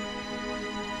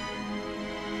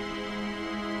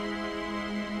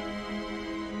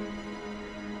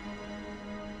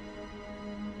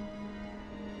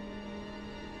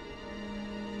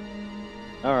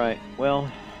 All right,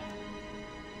 well,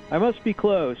 I must be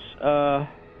close. I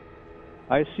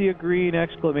see a green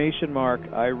exclamation mark.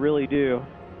 I really do.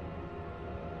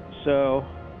 So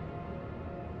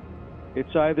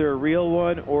it's either a real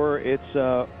one or it's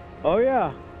oh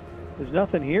yeah, there's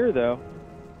nothing here though,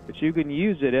 but you can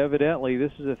use it. Evidently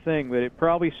this is a thing, but it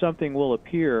probably something will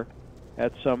appear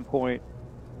at some point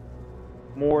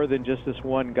more than just this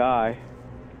one guy,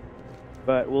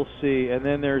 but we'll see. And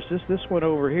then there's this one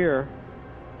over here.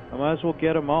 I might as well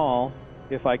get them all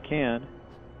if I can.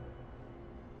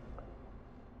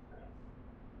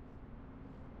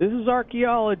 This is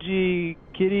archaeology,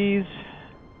 kiddies.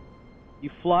 You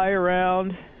fly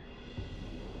around,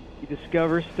 you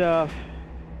discover stuff,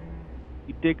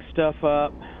 you dig stuff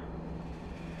up,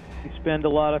 you spend a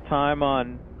lot of time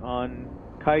on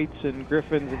kites and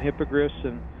griffins and hippogriffs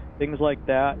and things like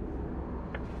that.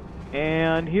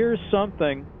 And here's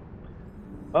something.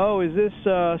 Oh, is this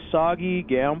Soggy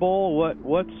Gamble?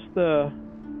 What's the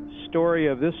story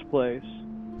of this place?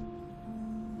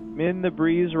 Min the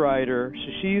Breeze Rider.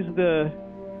 She's the...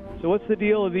 So what's the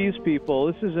deal of these people?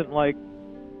 This isn't like...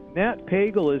 Nat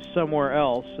Pagle is somewhere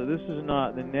else, so this is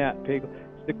not the Nat Pagle.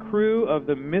 It's the crew of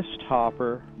the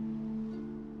Misthopper.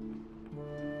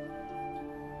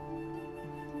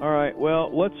 Alright, well,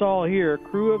 what's all here?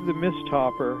 Crew of the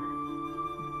Misthopper.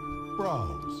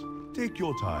 Browse. Take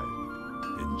your time.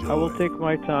 Enjoy. I will take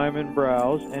my time and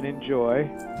browse and enjoy.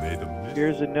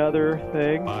 Here's another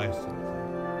thing.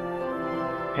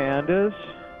 Pandas.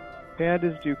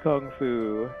 Pandas do kung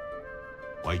fu.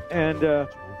 And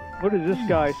what does this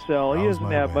guy sell? He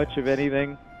doesn't have much of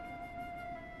anything.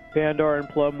 Pandar and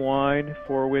plum wine,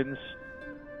 Four Winds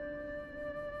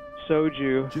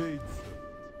soju.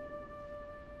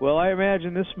 Well, I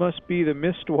imagine this must be the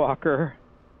Mistwalker.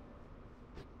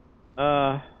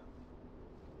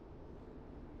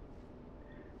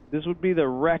 This would be the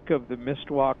wreck of the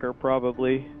Mistwalker,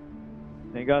 probably.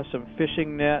 They got some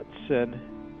fishing nets and...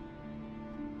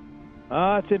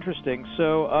 it's interesting.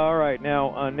 So, alright,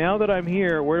 now that I'm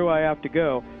here, where do I have to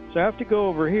go? So I have to go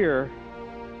over here.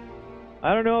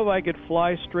 I don't know if I could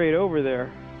fly straight over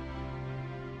there.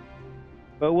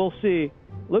 But we'll see.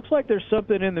 Looks like there's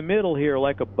something in the middle here,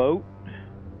 like a boat.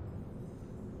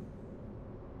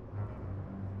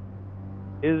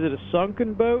 Is it a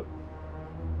sunken boat?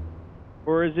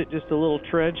 Or is it just a little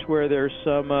trench where there's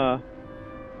some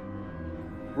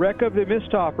wreck of the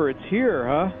Misthopper? It's here,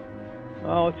 huh?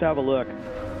 Oh, let's have a look.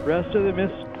 Rest of the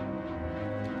Mist...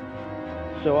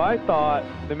 So I thought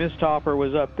the Misthopper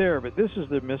was up there, but this is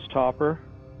the Misthopper.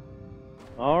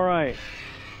 Alright.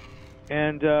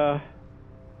 And,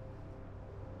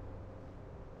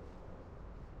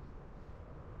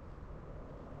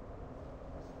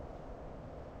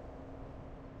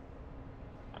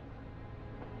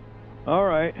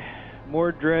 alright.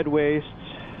 More dread wastes.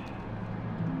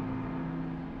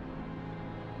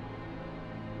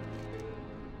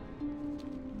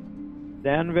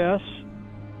 Danvas?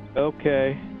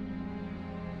 Okay.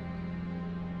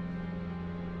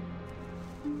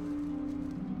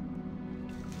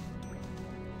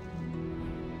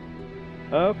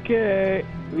 Okay.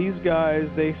 These guys,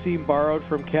 they seem borrowed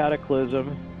from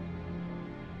Cataclysm.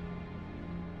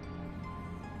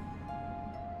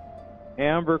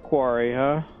 Amber Quarry,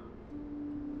 huh?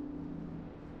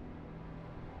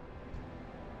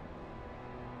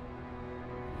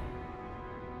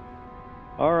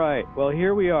 Alright, well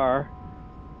here we are.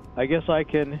 I guess I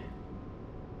can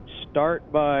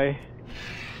start by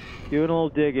doing a little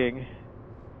digging.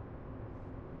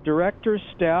 Director's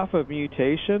Staff of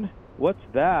Mutation? What's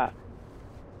that?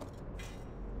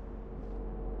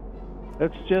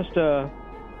 That's just an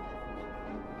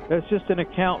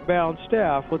account-bound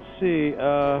staff. Let's see.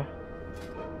 And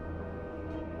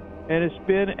it's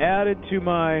been added to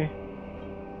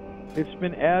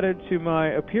my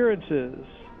appearances.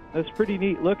 That's pretty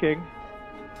neat looking.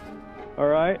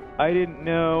 Alright, I didn't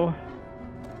know.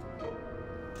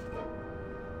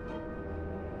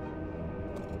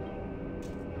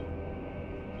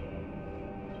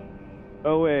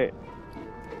 Oh wait.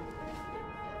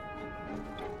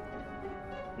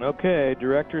 Okay,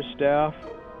 Director Staff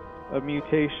of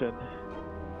Mutation.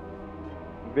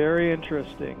 Very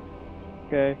interesting.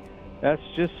 Okay, that's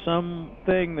just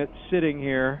something that's sitting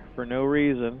here for no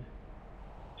reason.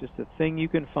 Just a thing you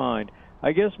can find.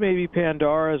 I guess maybe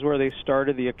Pandaria is where they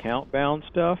started the account bound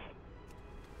stuff.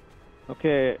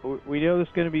 Okay, we know this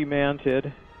is going to be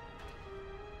manted.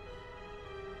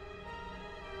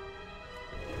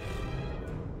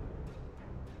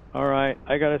 Alright,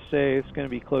 I gotta say it's going to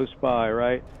be close by,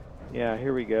 right? Yeah,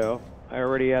 here we go. I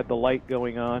already had the light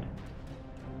going on.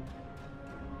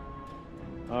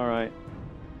 Alright.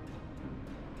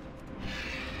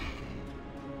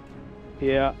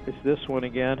 Yeah, it's this one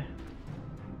again.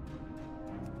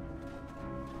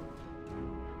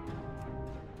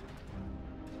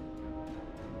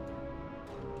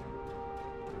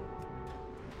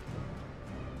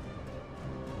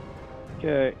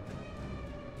 Okay.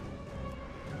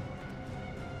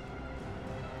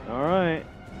 All right.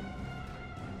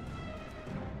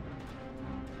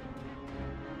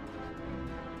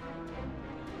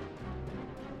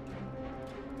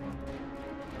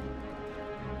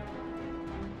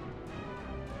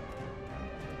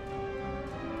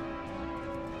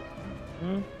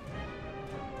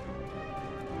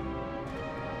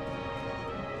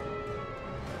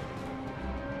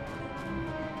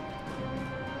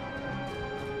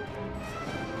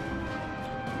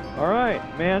 All right,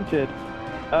 manted.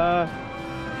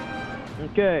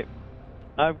 Okay.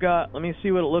 I've got, let me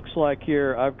see what it looks like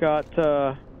here. I've got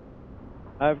some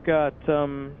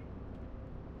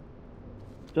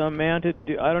manted,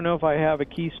 I don't know if I have a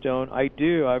keystone. I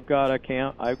do. I've got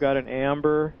an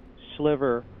amber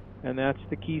sliver, and that's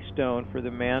the keystone for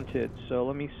the manted. So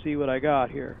let me see what I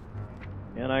got here.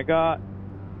 And I got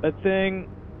a thing.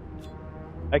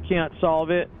 I can't solve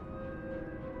it.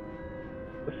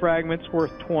 The fragment's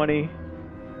worth 20.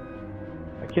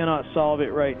 I cannot solve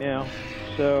it right now.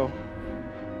 So,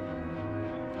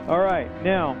 all right,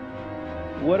 now,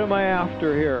 what am I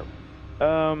after here?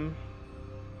 All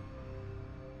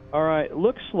right,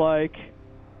 looks like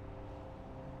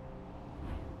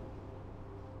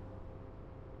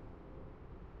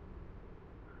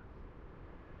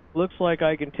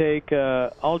I can take.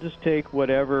 I'll just take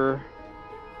whatever.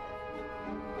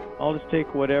 I'll just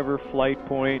take whatever flight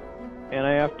point. And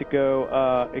I have to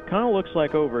go, it kind of looks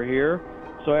like over here,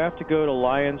 so I have to go to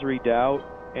Lion's Redoubt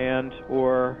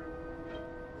or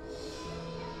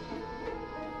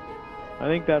I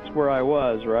think that's where I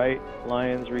was, right?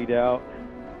 Lion's Redoubt.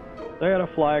 So I gotta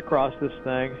fly across this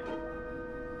thing.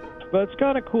 But it's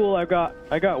kind of cool. I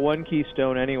got one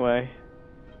keystone anyway.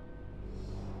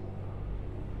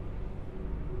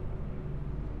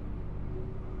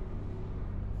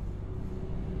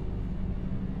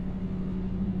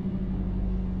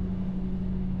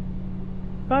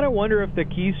 I wonder if the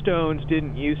keystones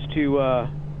didn't used to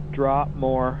drop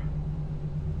more.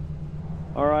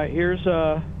 Alright, here's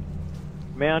a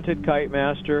manted kite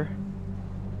master.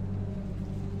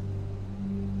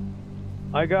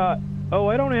 I got, oh,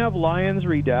 I don't have Lion's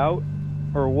Redoubt,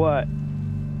 or what?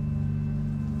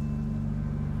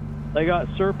 I got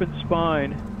Serpent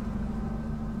Spine.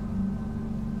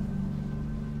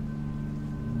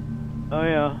 Oh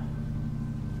yeah.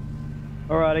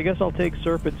 Alright, I guess I'll take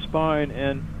Serpent Spine,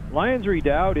 and Lion's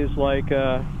Redoubt is like,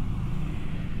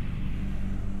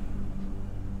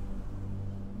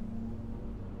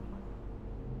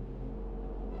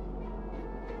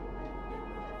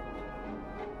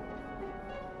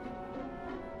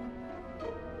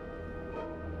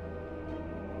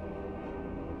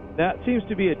 that seems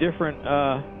to be a different,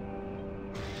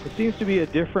 it seems to be a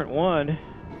different one.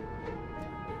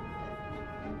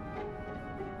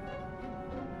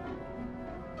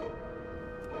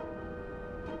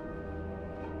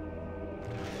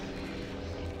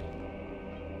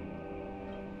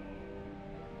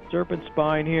 Serpent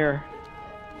Spine here.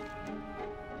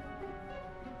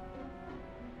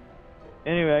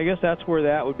 Anyway, I guess that's where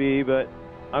that would be, but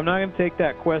I'm not going to take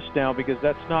that quest now because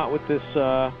that's not what this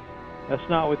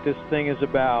thing is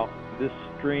about. This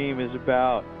stream is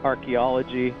about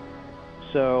archaeology.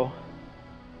 So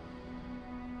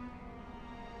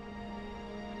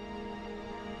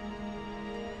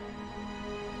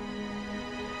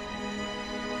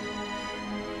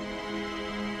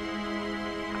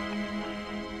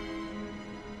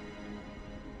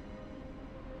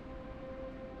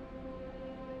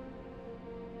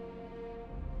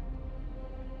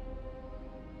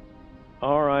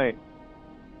all right.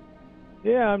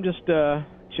 Yeah, I'm just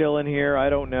chilling here. I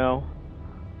don't know.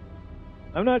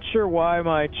 I'm not sure why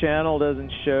my channel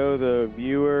doesn't show the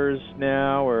viewers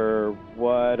now or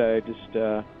what. I just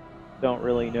don't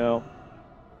really know.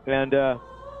 And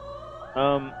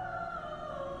I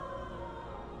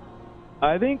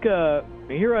think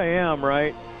here I am,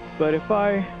 right? But if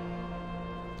I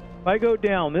go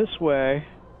down this way,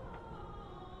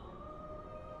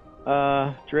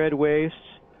 Dread Wastes,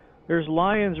 there's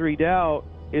Lion's Redoubt.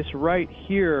 It's right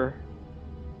here.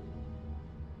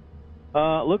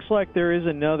 Looks like there is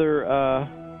another.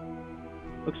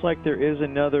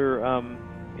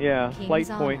 Yeah, flight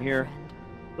point here.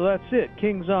 So that's it.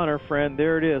 King's Honor, friend.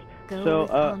 There it is. Go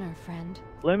with honor, friend.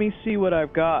 Let me see what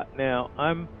I've got now.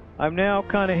 I'm now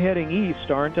kind of heading east,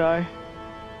 aren't I?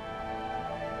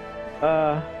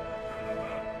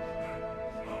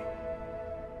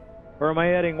 Or am I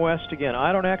heading west again?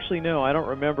 I don't actually know. I don't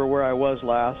remember where I was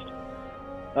last.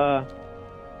 I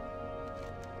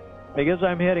guess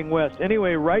I'm heading west.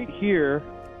 Anyway, right here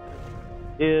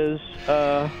is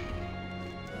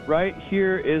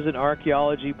an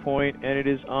archaeology point, and it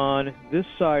is on this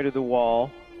side of the wall.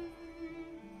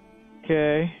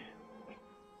 Okay.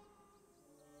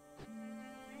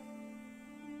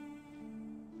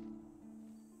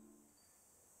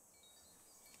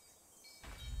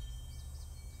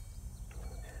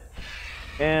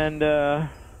 And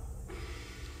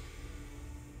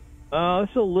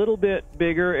it's a little bit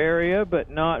bigger area, but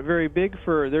not very big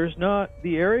for. The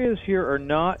areas here are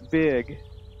not big.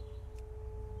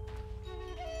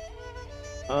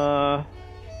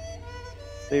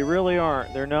 They really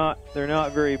aren't. They're not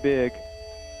very big.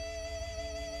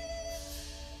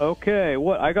 Okay,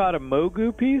 what? I got a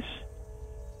Mogu piece?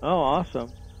 Oh,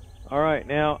 awesome. All right,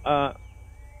 now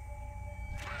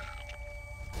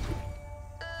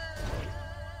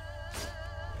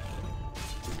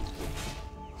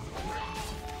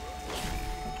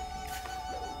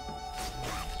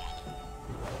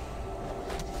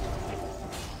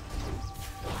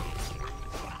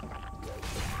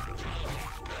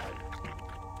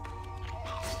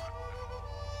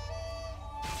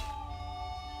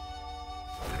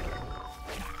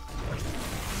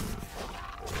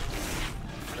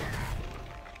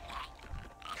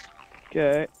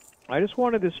okay, I just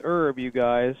wanted this herb, you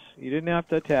guys. You didn't have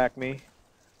to attack me.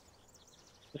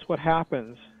 This is what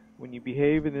happens when you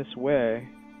behave in this way.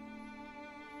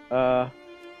 Oh,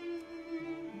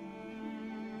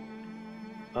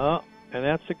 and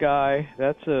that's a guy.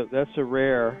 That's a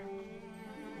rare.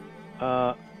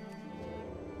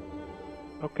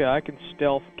 Okay, I can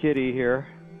stealth Kitty here.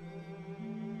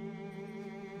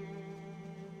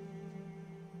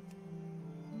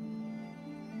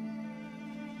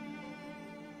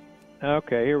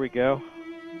 Okay, here we go.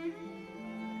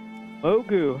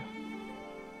 Mogu.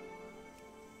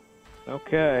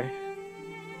 Okay.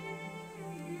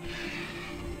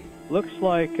 Looks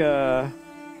like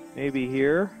maybe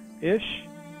here-ish.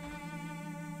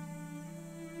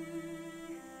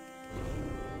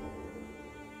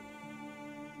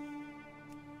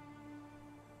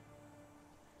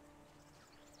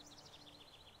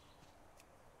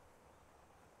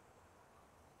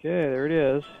 Okay, there it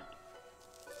is.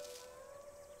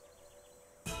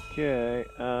 Okay,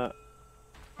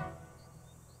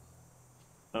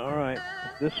 alright,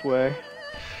 this way.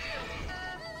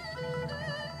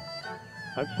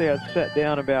 I'd say I'd set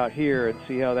down about here and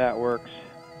see how that works.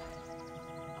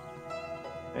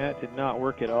 That did not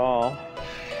work at all.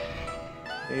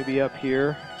 Maybe up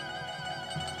here.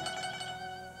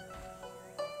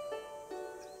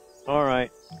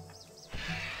 Alright.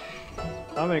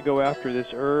 I'm gonna go after this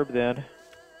herb then.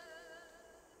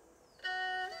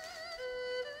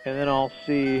 And then I'll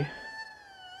see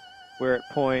where it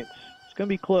points. It's gonna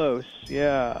be close,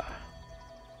 yeah.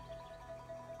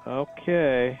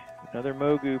 Okay, another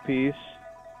Mogu piece.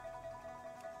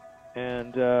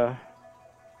 And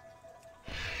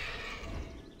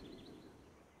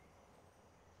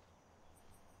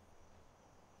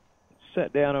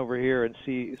set down over here and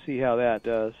see how that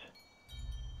does.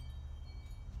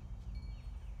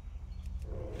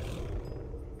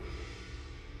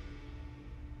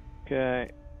 Okay.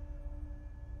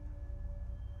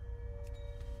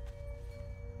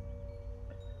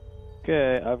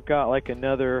 Okay, I've got like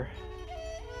another.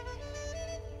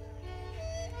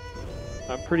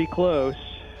 I'm pretty close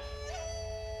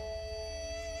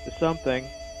to something.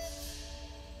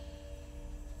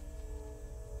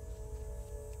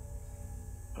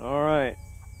 Alright,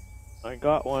 I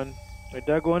got one. I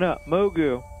dug one up.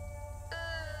 Mogu.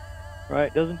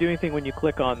 Right, doesn't do anything when you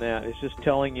click on that. It's just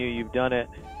telling you you've done it.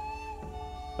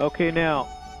 Okay, now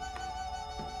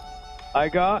I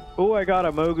got a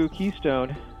Mogu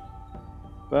keystone.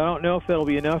 But I don't know if that'll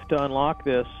be enough to unlock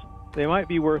this. They might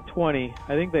be worth 20.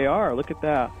 I think they are. Look at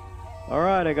that.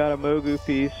 Alright, I got a Mogu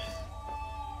piece.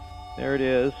 There it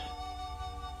is.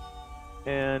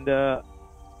 And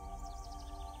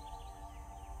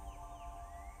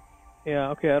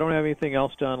Yeah, okay, I don't have anything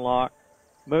else to unlock.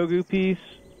 Mogu piece,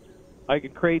 I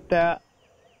could crate that,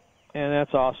 and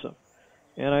that's awesome.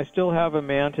 And I still have a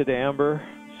manted amber,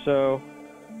 so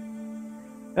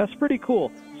that's pretty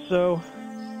cool. So,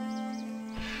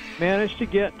 managed to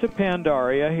get to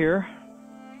Pandaria here.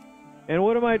 And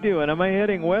what am I doing? Am I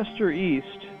heading west or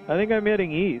east? I think I'm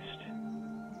heading east,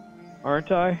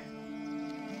 aren't I?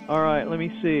 Alright, let me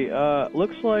see.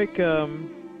 Looks like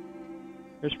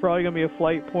there's probably going to be a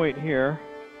flight point here.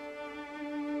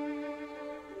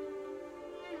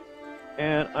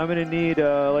 And I'm going to need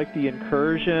like the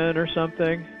incursion or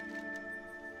something.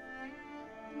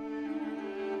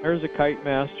 There's a kite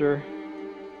master.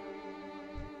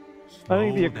 I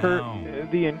think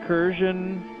the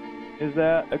incursion, is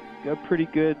that a pretty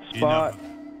good spot? Enough.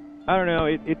 I don't know,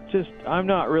 it just, I'm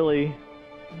not really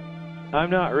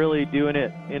doing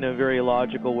it in a very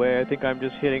logical way. I think I'm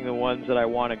just hitting the ones that I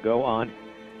want to go on.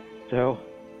 So,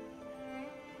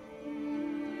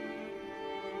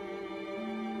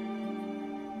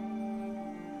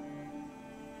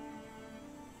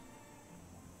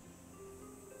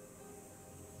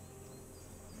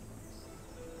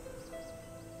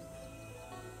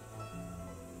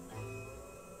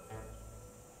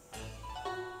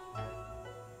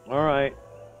 all right.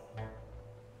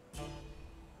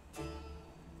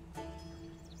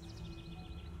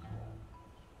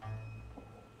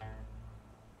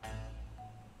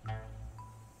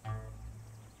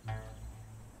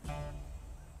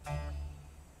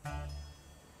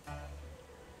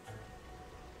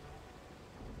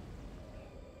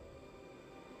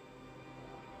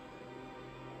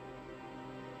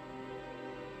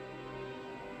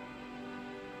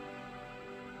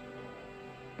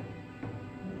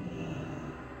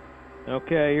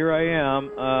 Okay, here I am.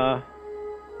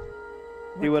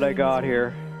 See what I got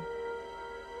here.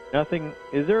 Nothing.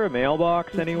 Is there a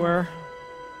mailbox anywhere?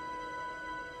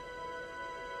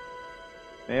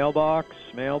 Mailbox,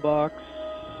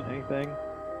 anything?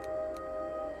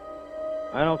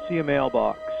 I don't see a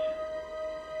mailbox.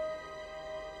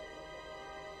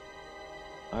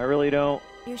 I really don't.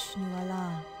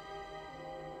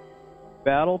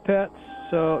 Battle pets?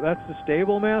 So that's the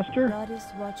stable master? Goddess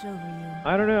watch over you.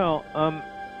 I don't know.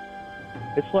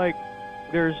 It's like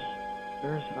there's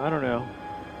I don't know.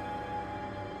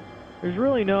 There's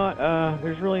really not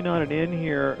an inn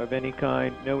here of any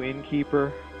kind. No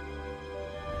innkeeper.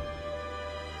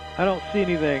 I don't see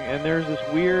anything, and there's this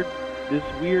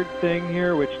weird thing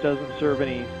here which doesn't serve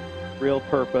any real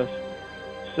purpose.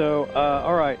 So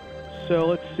all right. So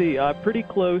let's see. Pretty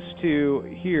close to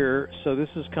here. So this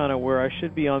is kind of where I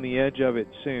should be on the edge of it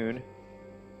soon.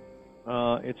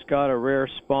 It's got a rare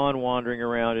spawn wandering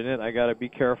around in it. I got to be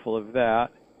careful of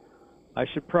that. I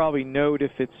should probably note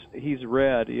if he's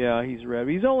red. Yeah, he's red.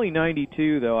 He's only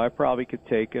 92 though. I probably could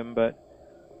take him, but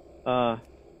all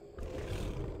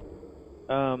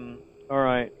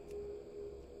right.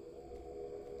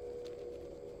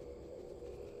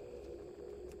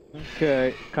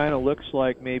 Okay, kind of looks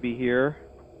like maybe here.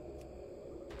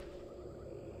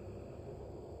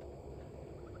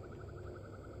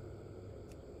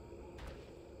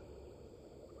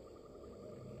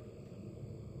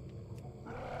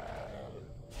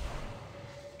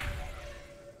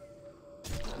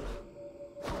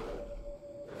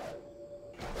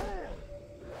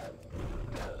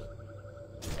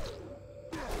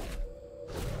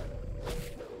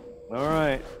 All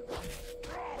right.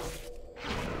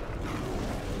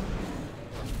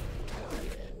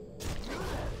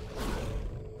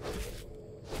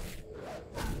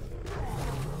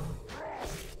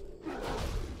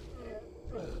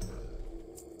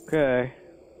 Okay.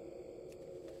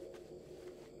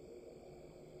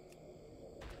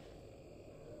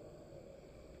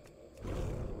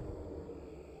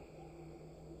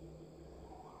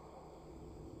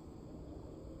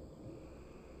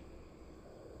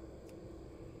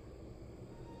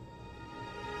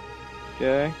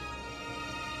 Okay.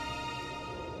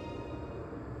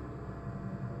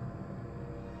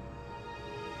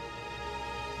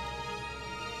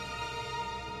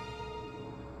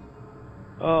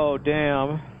 Oh,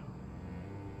 damn.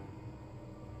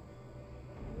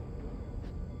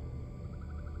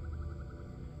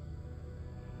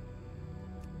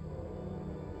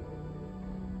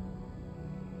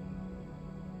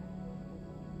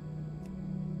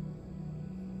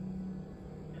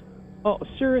 Oh,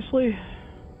 seriously?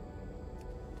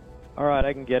 Alright,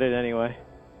 I can get it anyway.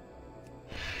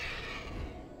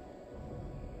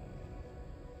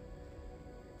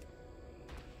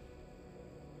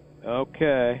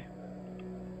 Okay.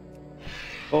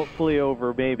 Hopefully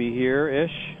over maybe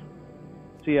here-ish.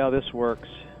 See how this works.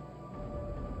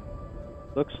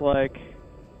 Looks like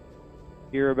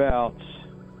hereabouts.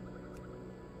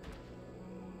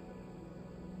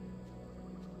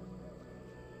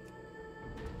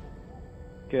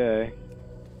 Okay.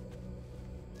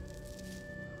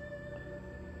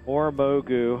 More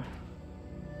Mogu.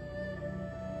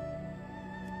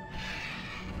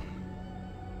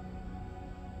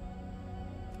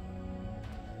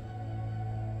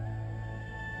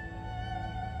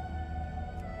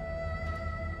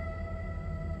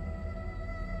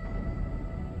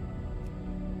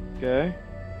 Okay.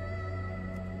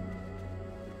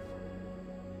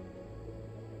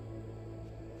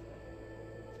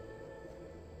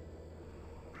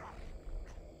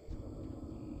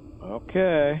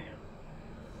 Okay.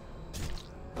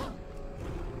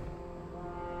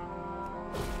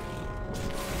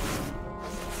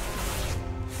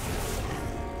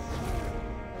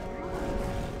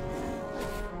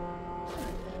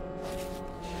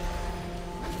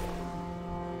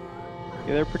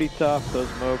 Yeah, they're pretty tough, those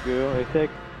Mogu. They take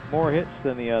more hits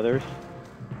than the others.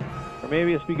 Or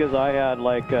maybe it's because I had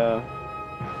like a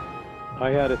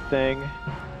thing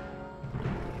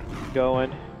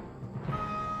going.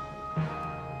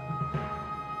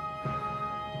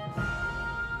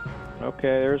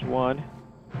 Okay, there's one.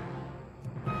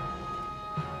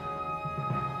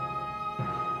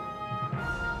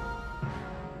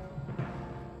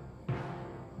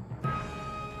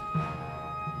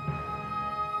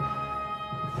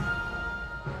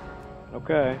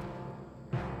 Okay.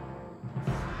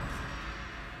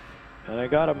 And I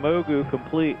got a Mogu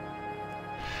complete.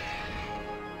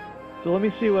 So let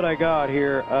me see what I got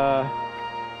here.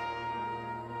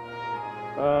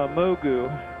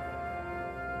 Mogu.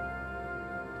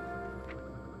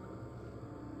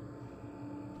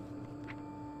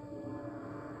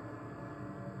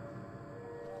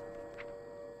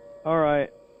 Alright.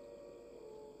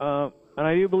 And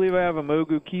I do believe I have a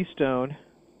Mogu keystone.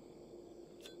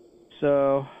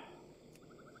 So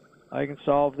I can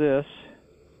solve this.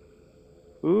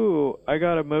 Ooh, I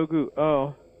got a Mogu.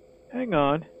 Oh, hang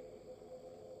on.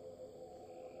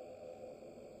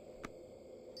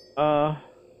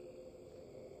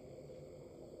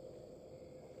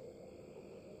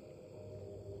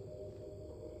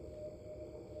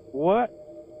 What?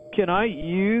 Can I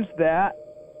use that?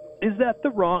 Is that the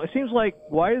wrong? It seems like,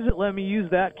 why does it let me use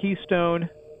that keystone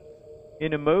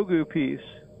in a Mogu piece?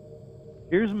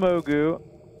 Here's Mogu.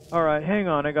 All right, hang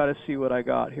on. I got to see what I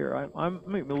got here. I'm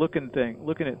looking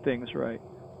at things right.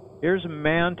 Here's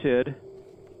manted.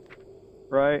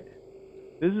 Right.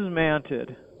 This is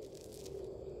manted.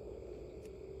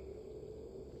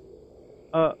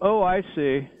 Oh, I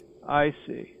see. I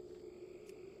see.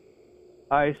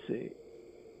 I see.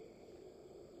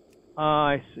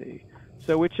 I see.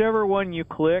 So whichever one you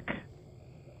click,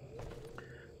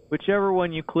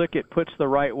 it puts the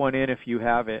right one in if you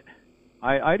have it.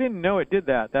 I didn't know it did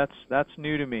that. That's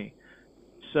new to me.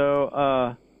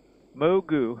 So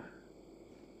Mogu.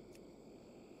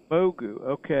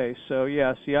 Okay. So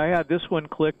yeah. See, I had this one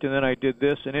clicked, and then I did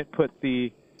this, and it put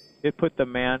the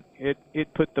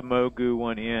Mogu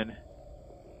one in.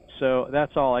 So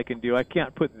that's all I can do. I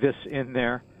can't put this in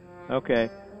there. Okay.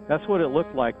 That's what it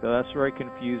looked like, though. That's very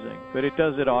confusing, but it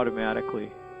does it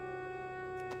automatically.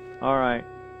 All right.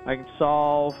 I can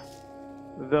solve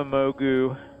the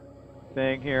Mogu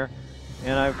thing here,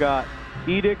 and I've got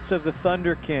Edicts of the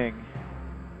Thunder King.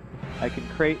 I can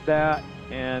crate that,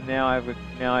 and now I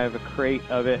have a crate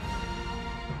of it.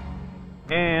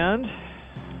 And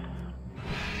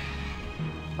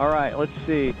all right, let's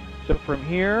see. So from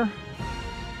here,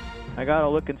 I gotta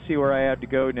look and see where I have to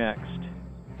go next.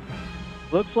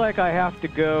 Looks like I have to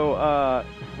go.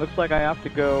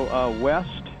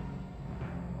 West.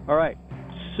 All right.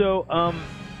 So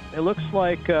it looks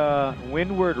like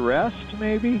Windward Rest,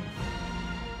 maybe?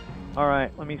 All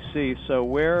right, let me see. So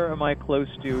where am I close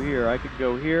to here? I could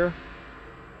go here.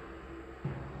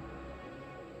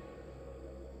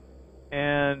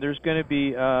 And there's going to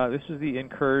be, this is the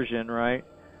incursion, right?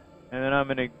 And then I'm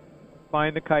going to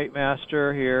find the Kite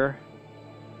Master here.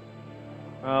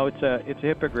 Oh, it's a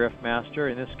Hippogriff Master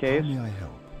in this case. How may I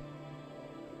help?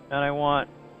 And I want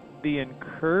the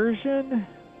incursion.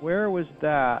 Where was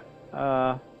that?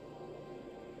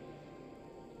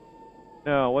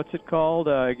 No, what's it called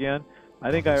again?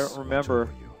 I think I don't remember.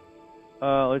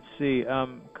 Let's see.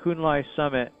 Kunlai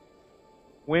Summit.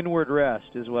 Windward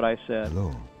Rest is what I said.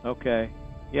 Hello. Okay.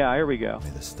 Yeah, here we go.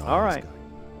 May the stars All right. guide.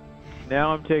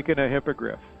 Now I'm taking a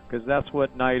Hippogriff, because that's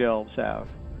what Night Elves have.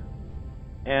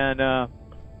 And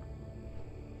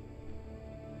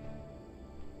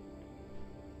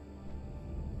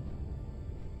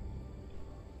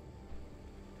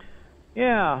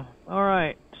Yeah,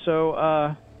 alright.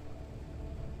 So,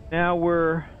 now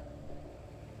we're...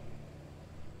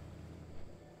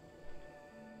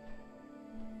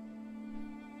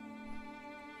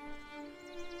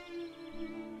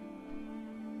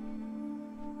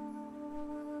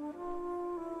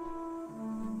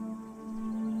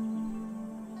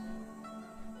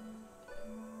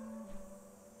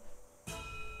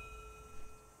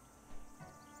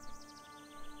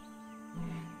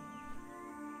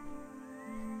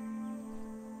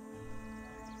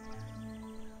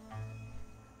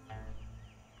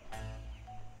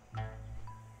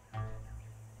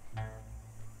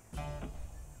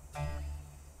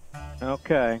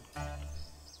 Okay.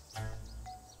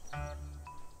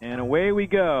 And away we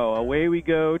go. Away we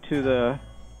go to the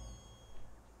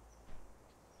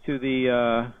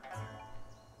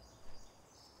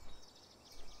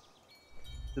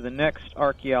next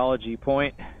archaeology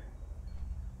point.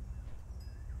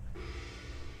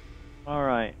 All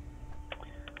right.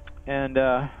 And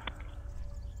we're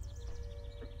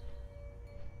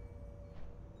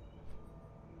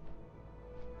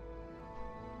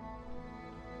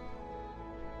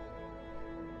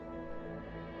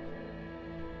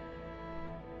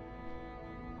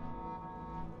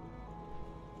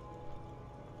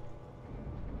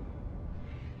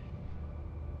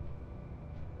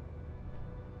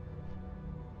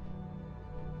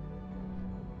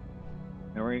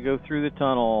going to go through the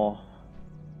tunnel.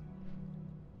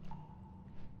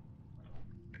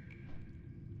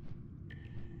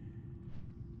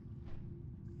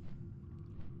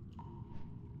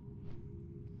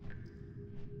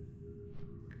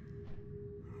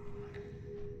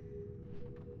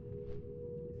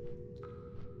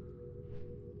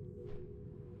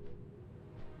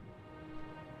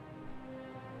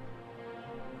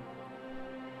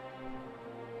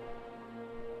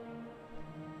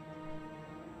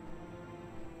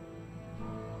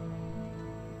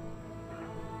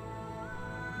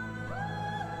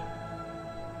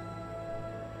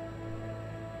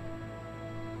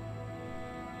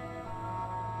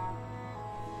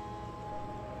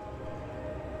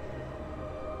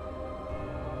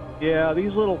 Yeah,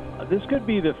 this could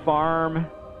be the farm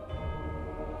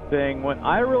thing. When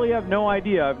I really have no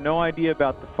idea. I have no idea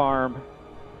about the farm.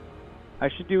 I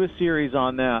should do a series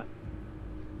on that.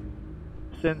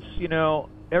 Since, you know,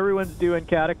 everyone's doing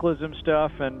Cataclysm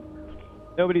stuff and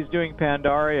nobody's doing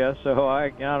Pandaria, so I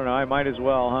don't know, I might as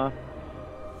well,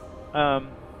 huh?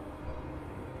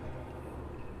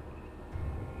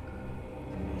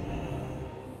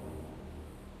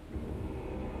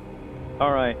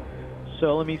 All right.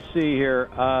 So let me see here.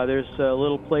 There's a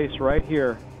little place right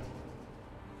here.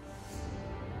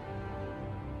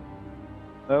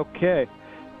 Okay.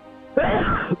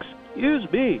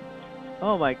 Excuse me.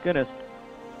 Oh my goodness.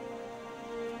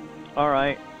 All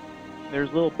right.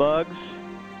 There's little bugs.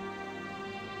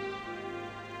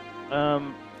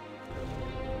 All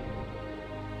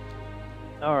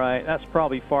right. That's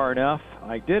probably far enough.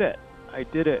 I did it. I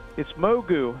did it. It's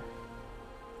Mogu.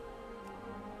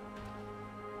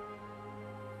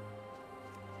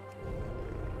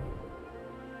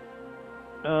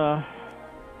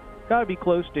 Gotta be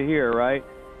close to here, right?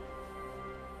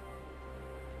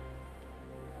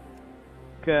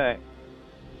 Okay.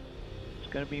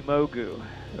 It's gonna be Mogu.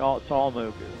 It's all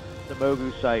Mogu. It's a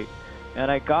Mogu site. And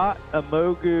I got a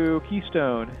Mogu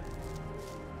keystone.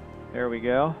 There we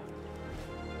go.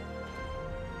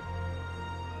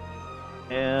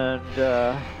 And,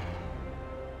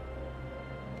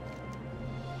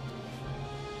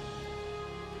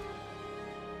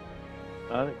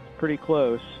 I think it's pretty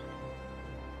close.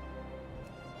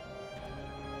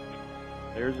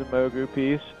 There's a Mogu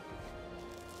piece.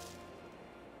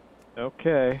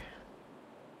 Okay.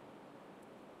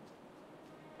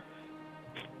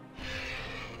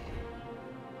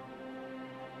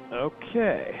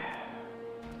 Okay.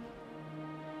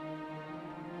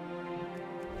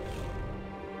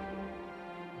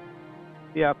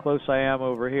 See how close I am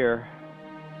over here.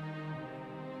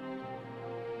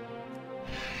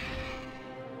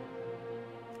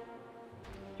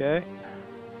 Okay.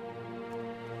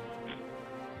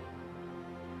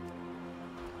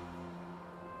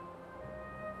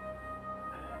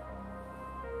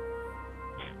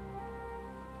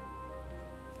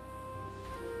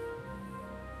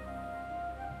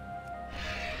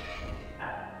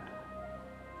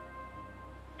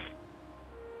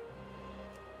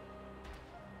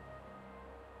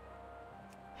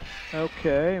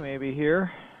 Okay, maybe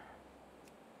here.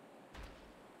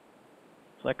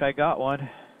 Looks like I got one.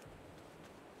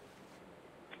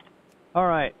 All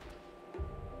right.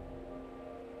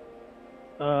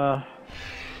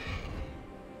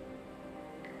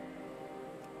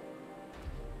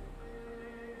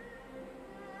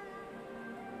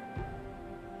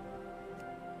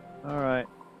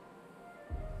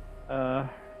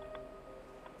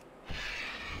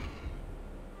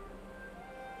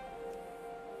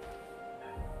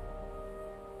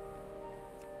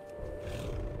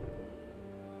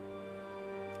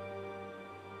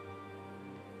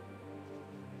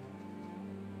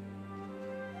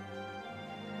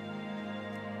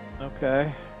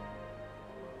 Okay.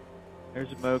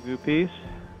 There's a Mogu piece.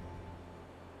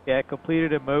 Yeah, I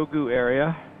completed a Mogu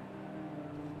area.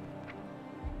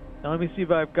 Now let me see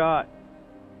if I've got...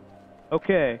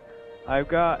 Okay, I've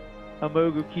got a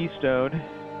Mogu keystone.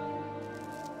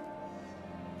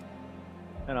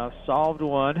 And I've solved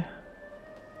one.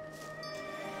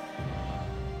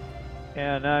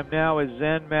 And I'm now a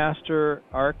Zen Master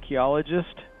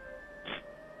Archaeologist,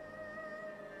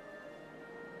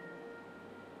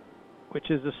 which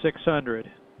is a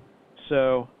 600.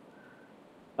 So,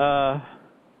 now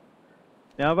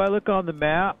if I look on the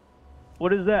map, what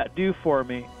does that do for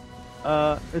me?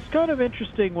 It's kind of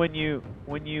interesting when you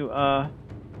I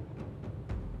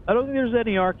don't think there's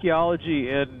any archaeology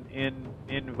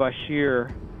in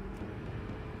Vashir,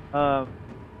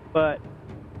 but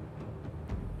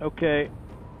okay,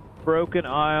 Broken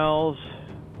Isles.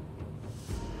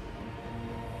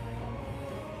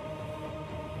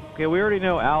 Okay, we already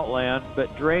know Outland,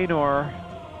 but Draenor,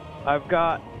 I've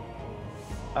got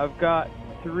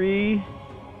 3.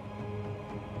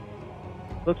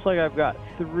 Looks like I've got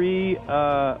 3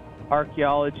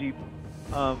 archaeology.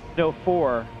 No,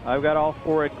 4. I've got all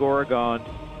 4 at Gorgon.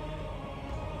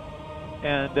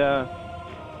 And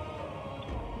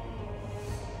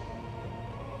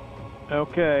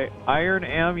okay, Iron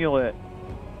Amulet.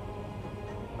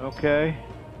 Okay.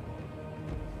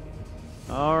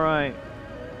 All right.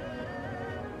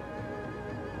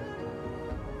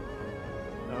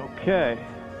 Okay.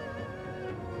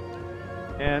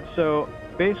 And so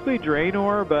basically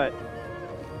Draenor, but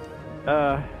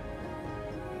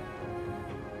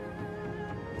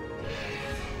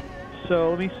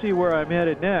so let me see where I'm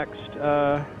headed next.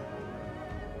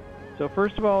 So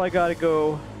first of all, I gotta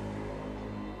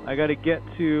get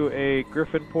to a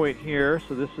Griffin Point here,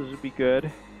 so this would be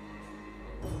good.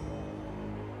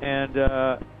 And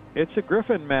it's a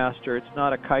Griffin Master, it's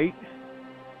not a kite.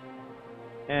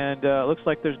 And it looks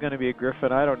like there's going to be a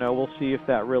Griffin. I don't know. We'll see if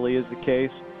that really is the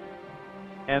case.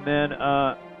 And then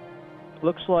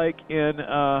looks like in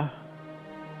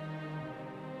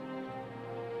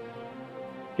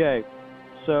okay,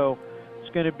 so it's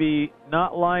going to be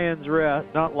not Lion's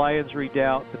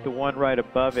Redoubt, but the one right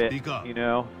above it. You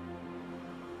know,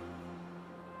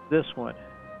 this one,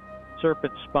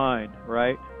 Serpent Spine,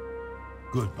 right?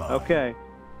 Goodbye. Okay,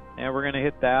 and we're going to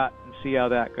hit that and see how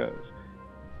that goes.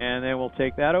 And then we'll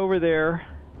take that over there,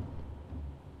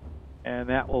 and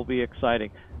that will be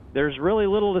exciting. There's really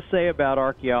little to say about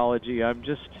archaeology. I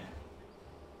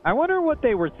wonder what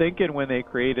they were thinking when they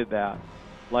created that.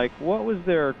 Like, what was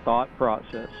their thought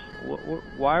process?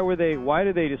 Why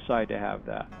did they decide to have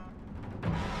that?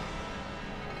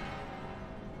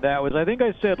 That was, I think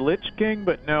I said Lich King,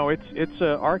 but no,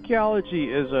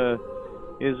 archaeology is a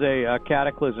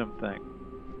cataclysm thing.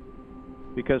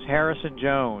 Because Harrison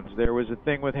Jones, there was a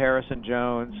thing with Harrison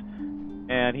Jones,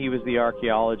 and he was the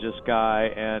archaeologist guy,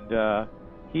 and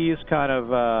he's kind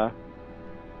of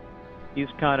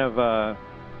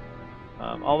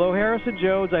although Harrison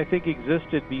Jones I think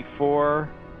existed before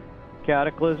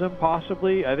Cataclysm,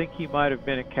 possibly. I think he might have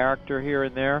been a character here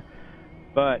and there,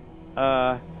 but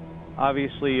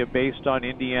obviously based on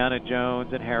Indiana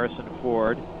Jones and Harrison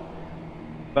Ford.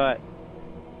 But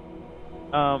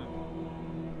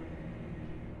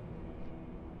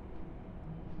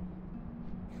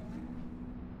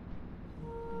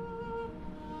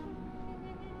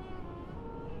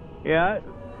yeah,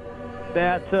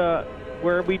 that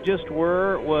where we just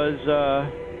were was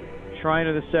Shrine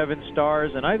of the Seven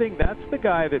Stars, and I think that's the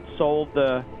guy that sold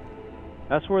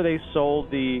that's where they sold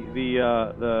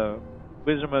the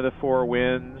Wisdom of the Four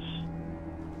Winds,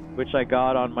 which I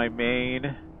got on my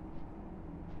main.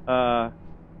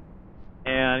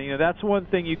 And you know, that's one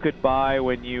thing you could buy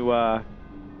when you were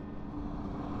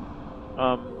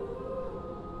I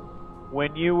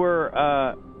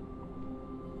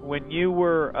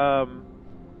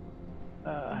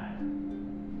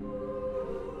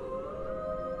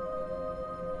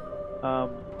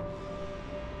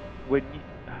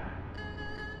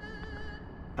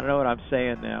don't know what I'm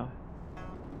saying now.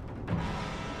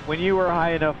 When you were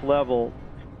high enough level,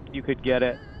 you could get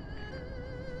it.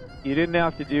 You didn't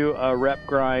have to do a rep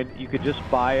grind. You could just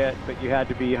buy it, but you had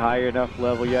to be high enough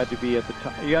level. You had to be at the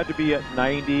top. You had to be at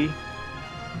 90,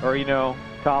 or you know,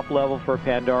 top level for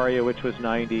Pandaria, which was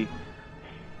 90.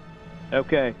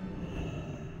 Okay.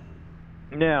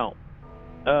 Now,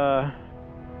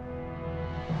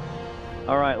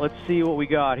 all right. Let's see what we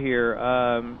got here.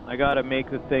 I got to make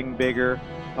the thing bigger.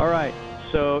 All right.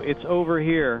 So it's over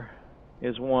here.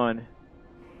 Is one.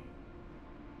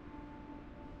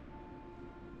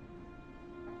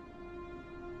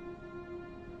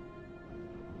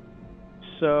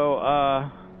 So,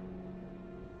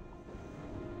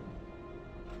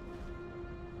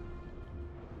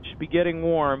 should be getting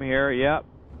warm here. Yep.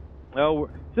 Oh,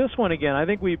 this one again. I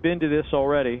think we've been to this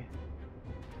already.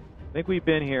 I think we've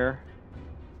been here.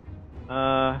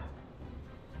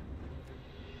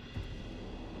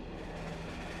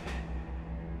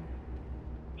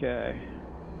 Okay.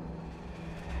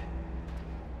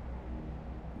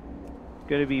 It's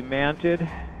going to be manted.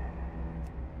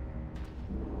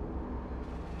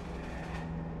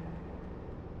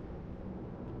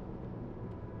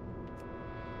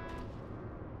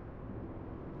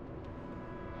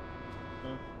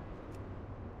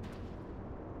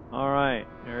 Alright,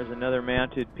 there's another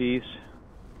manted piece.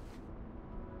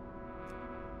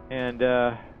 And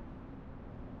I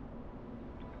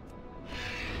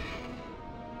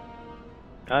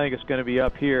think it's going to be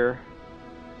up here.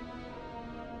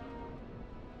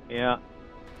 Yeah.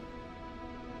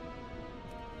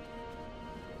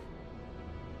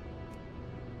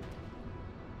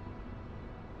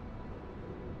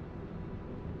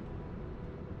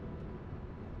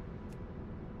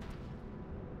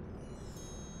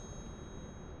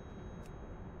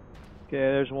 Okay,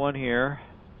 there's one here.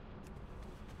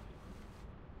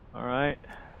 All right.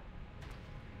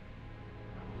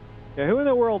 Okay, who in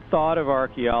the world thought of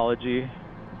archaeology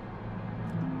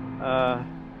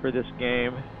for this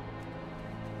game?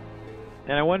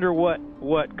 And I wonder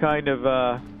what kind of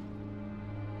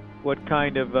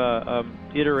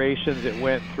iterations it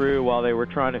went through while they were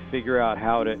trying to figure out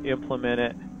how to implement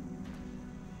it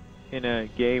in a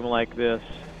game like this.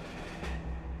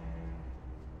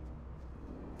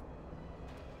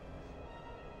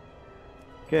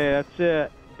 Okay, that's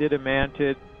it. Did a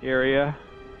manted area.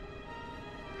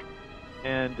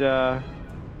 And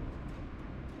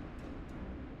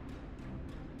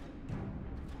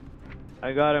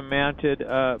I got a manted,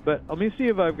 but let me see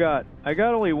if I got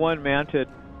only one manted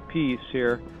piece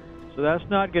here. So that's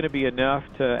not going to be enough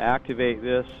to activate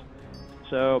this.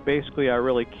 So basically I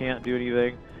really can't do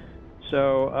anything.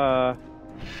 So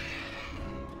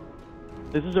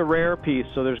this is a rare piece,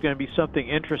 so there's going to be something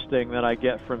interesting that I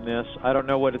get from this. I don't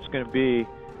know what it's going to be,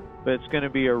 but it's going to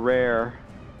be a rare,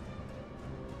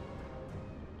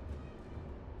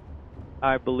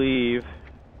 I believe.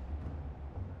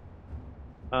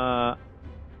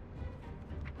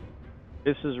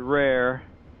 This is rare.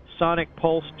 Sonic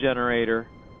pulse generator,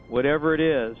 whatever it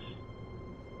is.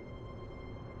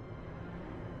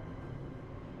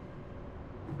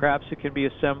 Perhaps it can be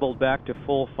assembled back to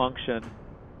full function.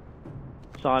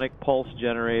 Sonic pulse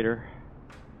generator.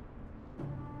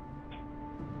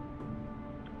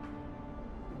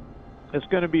 It's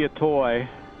going to be a toy,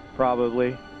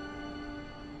 probably.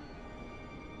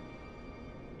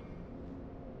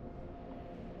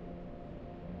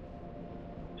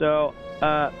 So,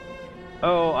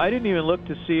 oh, I didn't even look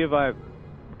to see if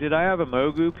did I have a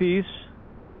Mogu piece?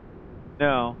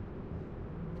 No,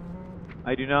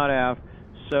 I do not have.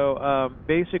 So,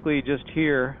 basically just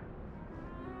here.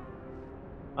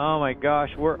 Oh my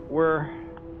gosh, we're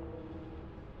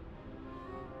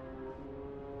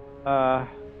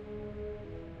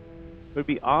would it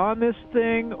be on this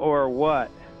thing or what?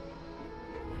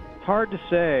 It's hard to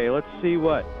say. Let's see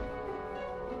what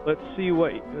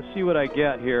I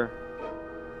get here.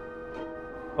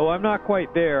 Oh, I'm not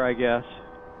quite there, I guess.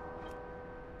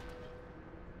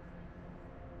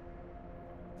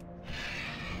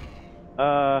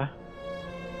 I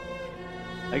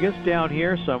guess down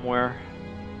here somewhere.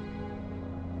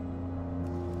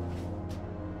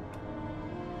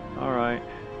 All right.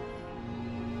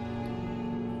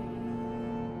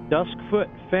 Duskfoot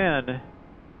Fen.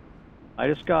 I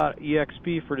just got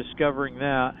EXP for discovering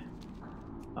that.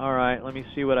 All right, let me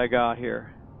see what I got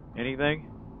here. Anything?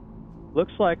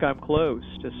 Looks like I'm close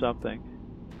to something.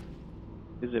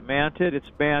 Is it manted?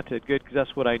 It's manted. Good, because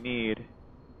that's what I need.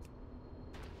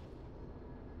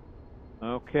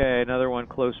 Okay, another one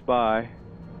close by.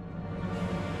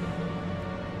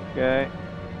 Okay.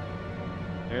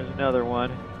 There's another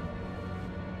one.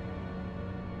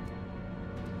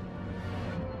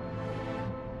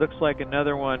 Looks like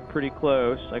another one pretty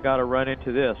close. I gotta run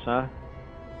into this, huh?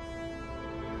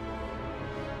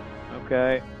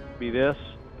 Okay, be this.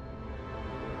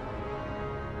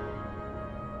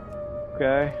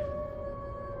 Okay.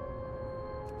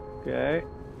 Okay.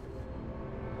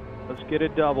 Let's get a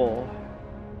double.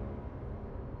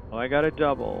 Oh, I got a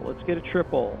double. Let's get a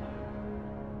triple.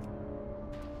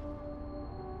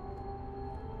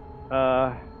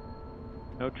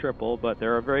 No triple, but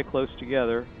they're very close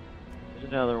together. There's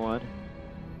another one.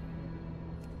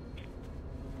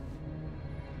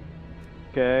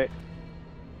 Okay.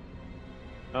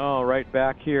 Oh, right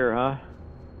back here, huh?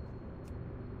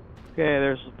 Okay,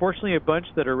 there's fortunately a bunch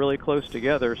that are really close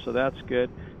together, so that's good.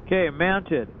 Okay,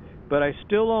 mounted, but I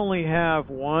still only have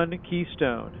one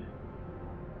keystone.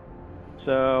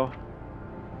 So,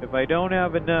 if I don't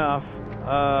have enough,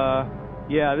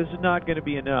 yeah, this is not going to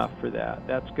be enough for that.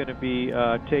 That's going to be,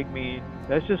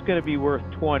 that's just going to be worth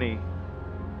 20.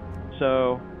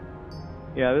 So,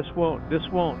 yeah, this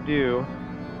won't do.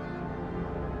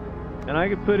 And I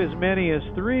could put as many as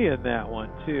 3 in that one,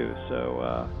 too,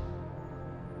 so,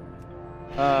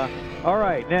 all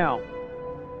right, now,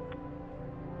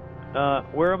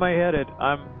 where am I headed?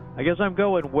 I guess I'm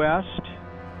going west.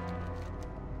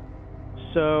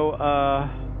 So,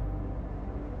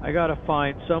 I gotta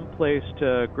find some place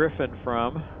to griffin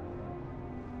from.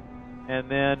 And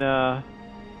then, I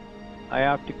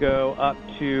have to go up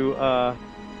to,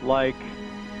 like,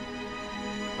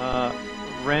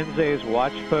 Renze's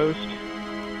watch post.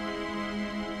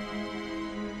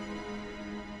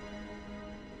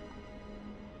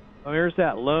 Oh, here's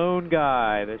that lone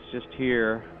guy that's just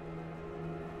here.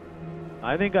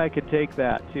 I think I could take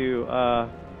that to,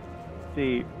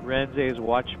 see, Renze's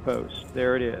watch post.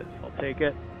 There it is. I'll take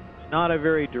it. It's not a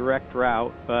very direct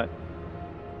route, but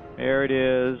there it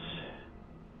is.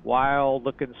 Wild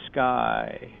looking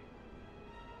sky.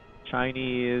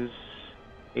 Chinese,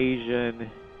 Asian,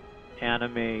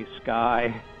 anime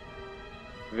sky.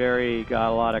 Got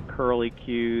a lot of curly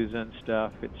cues and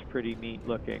stuff. It's pretty neat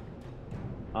looking.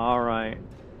 All right.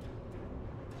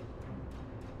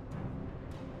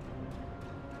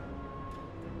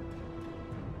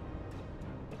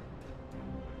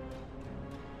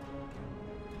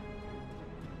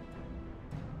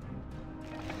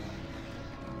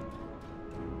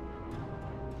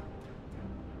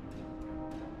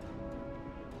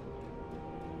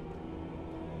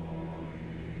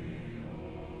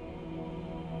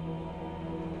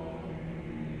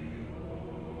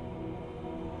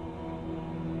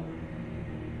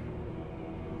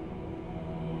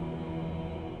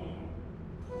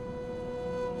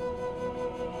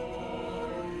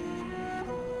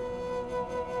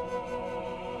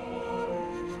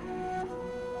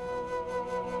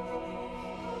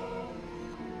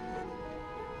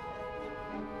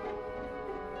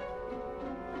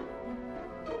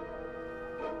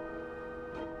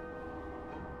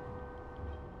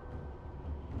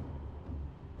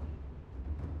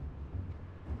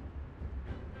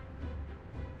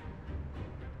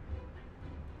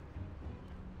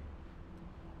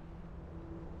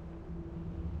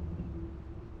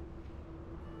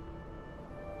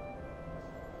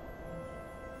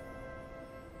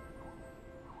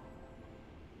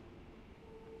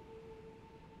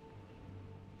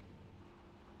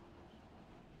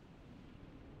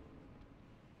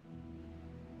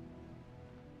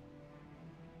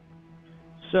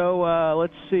 So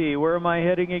let's see, where am I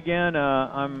heading again?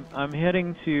 I'm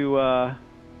heading to.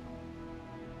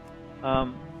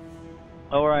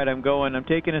 All right, I'm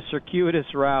taking a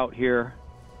circuitous route here.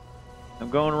 I'm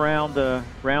going around the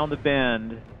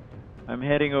bend. I'm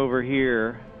heading over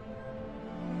here,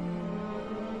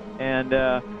 and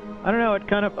I don't know. It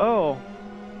kind of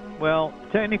well,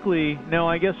 technically, no.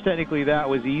 I guess technically that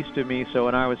was east of me. So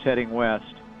when I was heading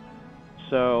west,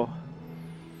 so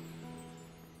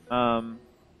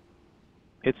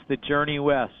it's the journey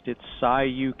west. It's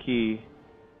Sayuki.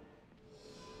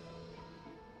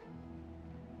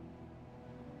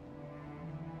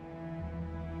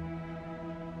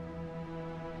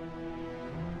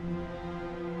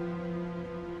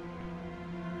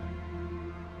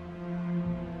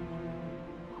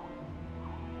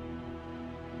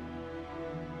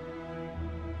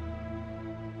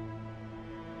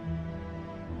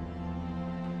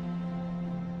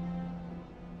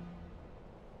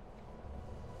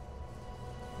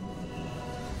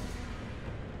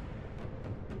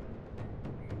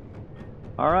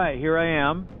 All right, here I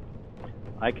am.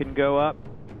 I can go up.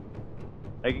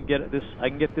 I can get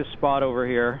this spot over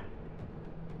here.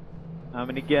 I'm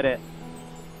gonna get it.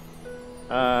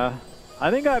 I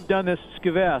think I've done this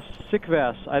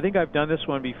Sikves. I think I've done this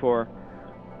one before.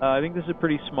 I think this is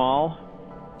pretty small.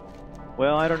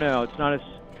 Well, I don't know. It's not as.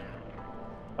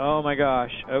 Oh my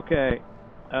gosh. Okay.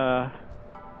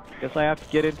 Guess I have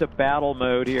to get into battle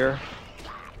mode here.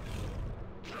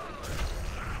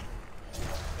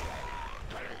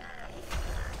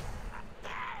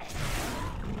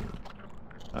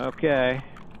 Okay.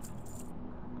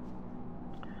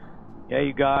 Yeah,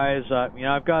 you guys, you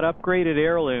know, I've got upgraded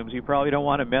heirlooms. You probably don't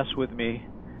want to mess with me.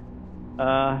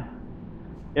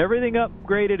 Everything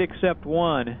upgraded except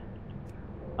one.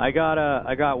 I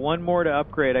got one more to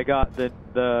upgrade. I got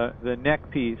the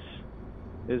neck piece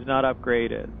is not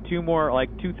upgraded. Two more,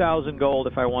 like 2,000 gold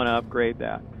if I want to upgrade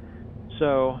that.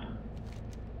 So,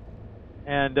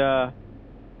 and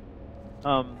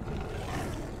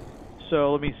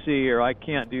so let me see here. I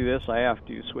can't do this. I have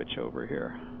to switch over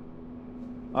here.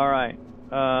 All right.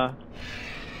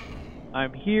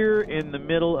 I'm here in the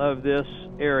middle of this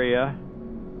area.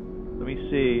 Let me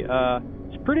see.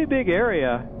 It's a pretty big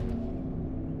area.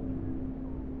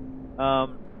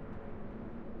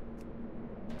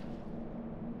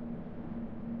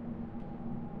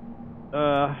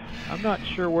 I'm not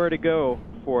sure where to go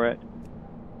for it.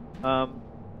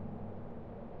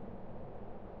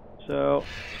 So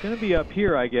it's going to be up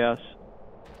here, I guess.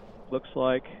 Looks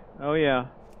like. Oh yeah.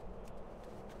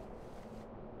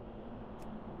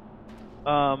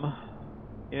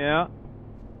 Yeah.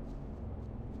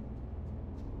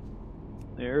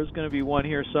 There's going to be one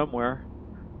here somewhere.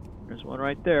 There's one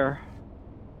right there.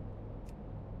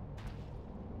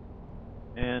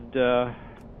 And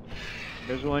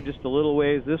there's one just a little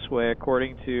ways this way,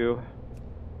 according to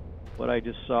what I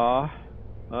just saw.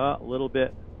 A little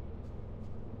bit.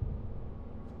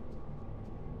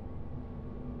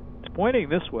 It's pointing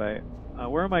this way.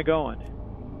 Where am I going?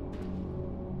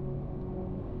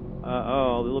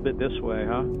 Oh, a little bit this way,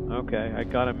 huh? Okay, I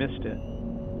kinda missed it.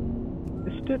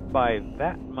 Missed it by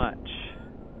that much.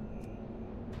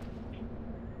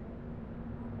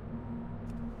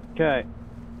 Okay.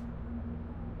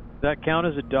 Does that count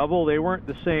as a double? They weren't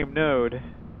the same node.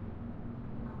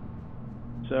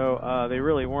 So, they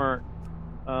really weren't.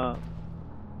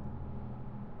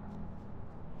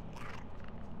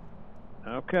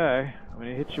 Okay, I'm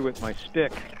gonna hit you with my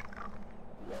stick.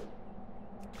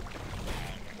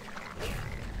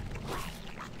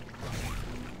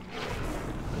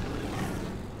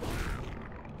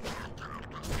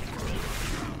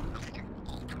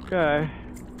 Okay.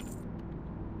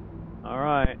 All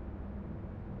right.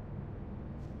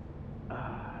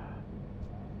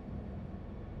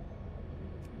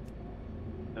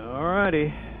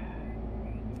 Alrighty.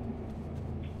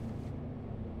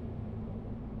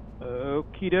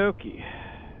 Okie dokie.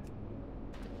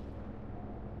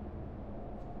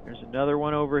 There's another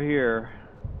one over here.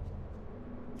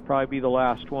 Probably be the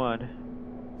last one.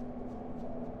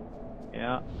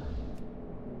 Yeah.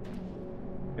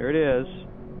 There it is.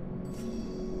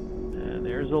 And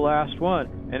there's the last one.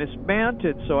 And it's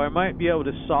manted, so I might be able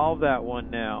to solve that one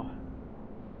now.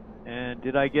 And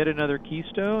did I get another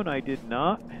keystone? I did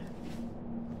not.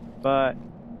 But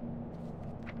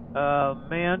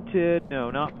manted,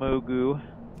 no, not Mogu.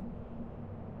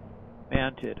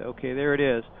 Manted. Okay, there it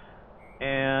is.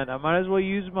 And I might as well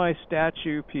use my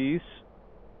statue piece.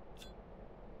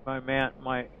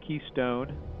 My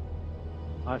keystone.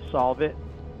 I solve it.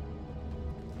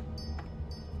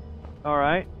 All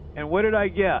right. And what did I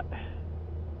get?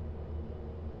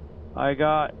 I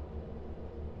got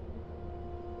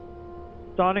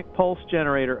sonic pulse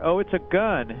generator. Oh, it's a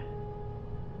gun.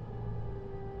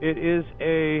 It is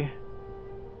a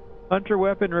hunter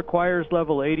weapon, requires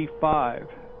level 85.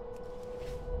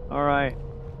 All right.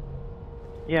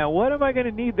 Yeah, what am I going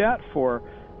to need that for?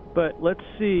 But let's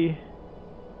see.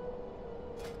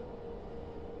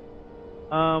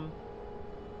 I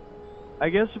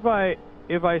guess if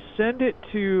I send it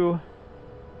to,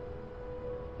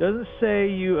 doesn't say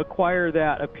you acquire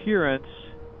that appearance,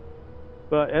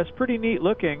 but that's pretty neat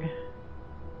looking.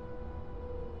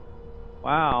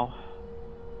 Wow.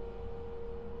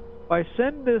 If I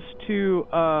send this to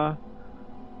a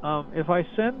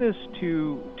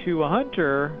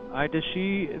hunter, does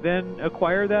she then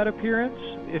acquire that appearance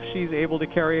if she's able to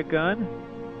carry a gun?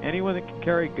 Anyone that can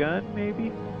carry a gun,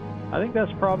 maybe? I think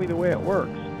that's probably the way it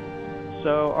works.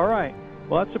 So, all right.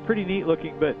 Well, that's a pretty neat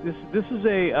looking, but this is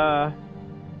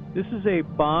a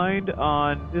bind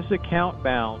on, this is a count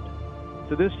bound.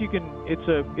 So this you can,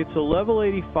 it's a level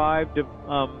 85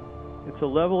 it's a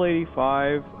level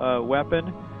 85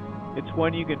 weapon. It's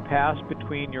one you can pass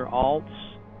between your alts.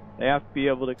 They have to be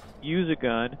able to use a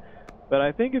gun, but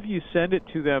I think if you send it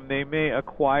to them, they may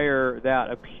acquire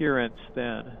that appearance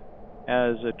then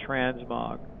as a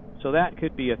transmog. So that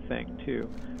could be a thing too.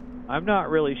 I'm not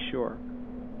really sure.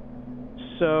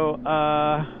 So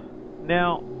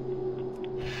now,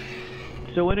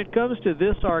 so when it comes to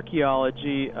this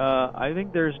archaeology, I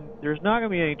think there's not going to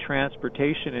be any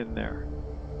transportation in there.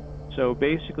 So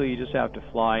basically, you just have to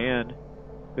fly in,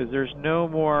 because there's no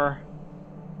more.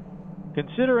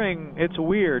 Considering it's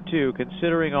weird too,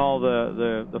 considering all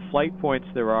the flight points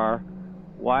there are,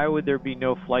 why would there be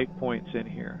no flight points in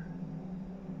here?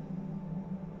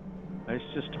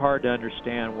 It's just hard to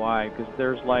understand why, because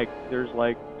there's like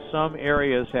some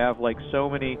areas have like so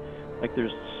many, like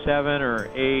there's 7 or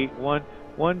 8, 1,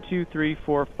 2, 3,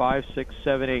 4, 5, 6,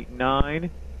 7, 8,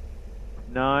 9,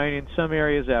 9. In some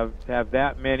areas have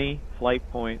that many flight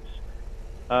points.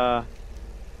 Let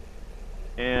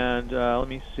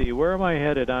me see, where am I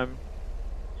headed? If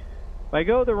I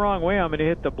go the wrong way, I'm going to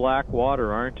hit the black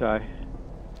water, aren't I?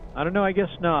 I don't know, I guess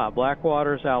not. Black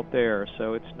water's out there,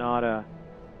 so it's not a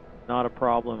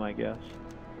problem, I guess.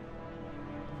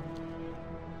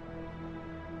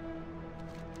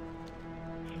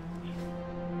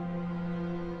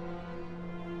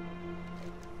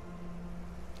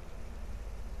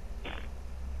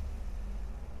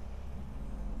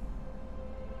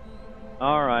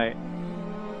 All right.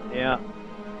 Yeah.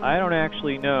 I don't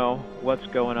actually know what's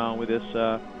going on with this.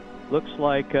 Looks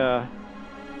like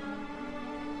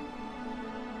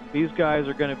these guys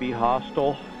are going to be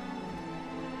hostile.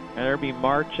 And they'll be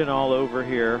marching all over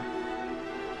here.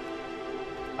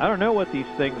 I don't know what these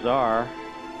things are.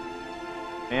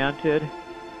 Manted.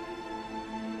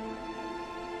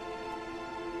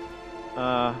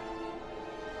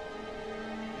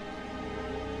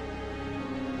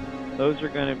 Those are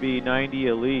going to be 90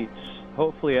 elites.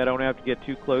 Hopefully I don't have to get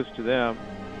too close to them.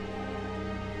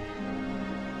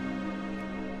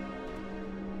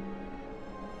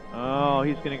 Oh,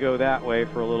 he's going to go that way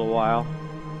for a little while.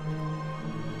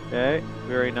 Okay,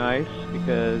 very nice,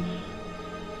 because...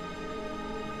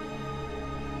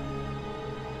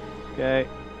 Okay,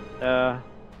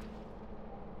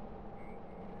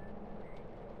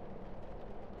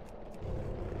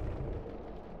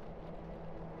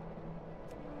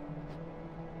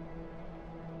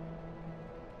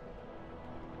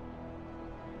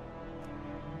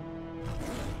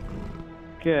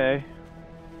 okay.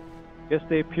 Guess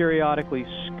they periodically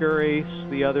scurry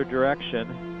the other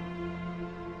direction.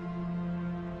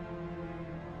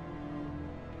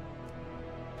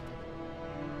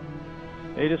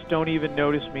 They just don't even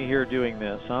notice me here doing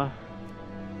this, huh?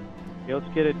 Okay,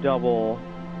 let's get a double.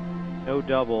 No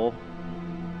double.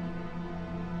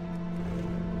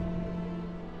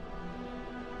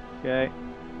 Okay.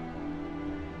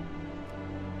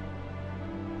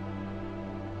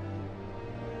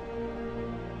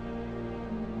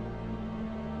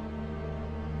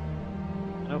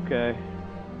 Okay.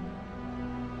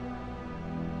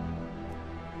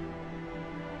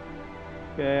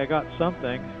 Okay, I got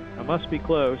something. I must be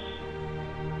close.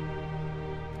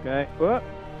 Okay. Whoop.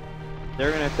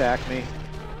 They're going to attack me.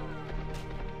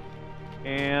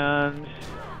 And...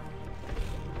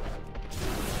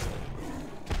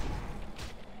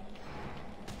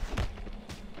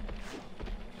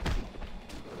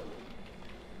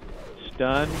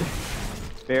 stunned.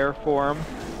 Bear form.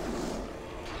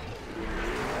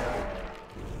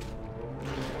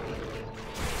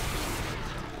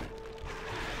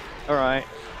 Alright.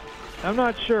 I'm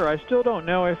not sure. I still don't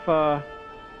know if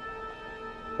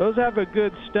those have a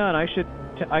good stun. I should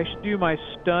do my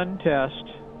stun test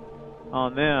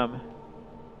on them.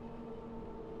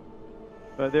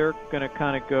 But they're going to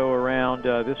kind of go around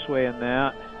this way and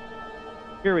that.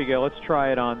 Here we go. Let's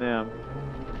try it on them.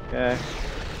 Okay.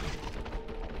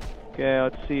 Okay,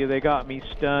 let's see. They got me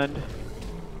stunned.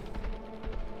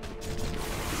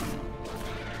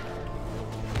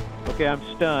 Okay, I'm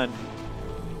stunned.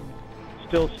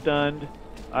 Still stunned.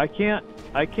 I can't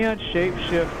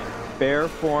shapeshift bear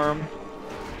form.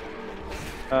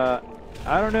 I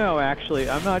don't know, actually.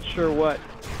 I'm not sure what.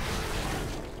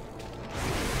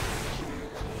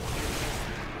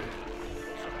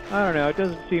 I don't know. It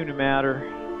doesn't seem to matter.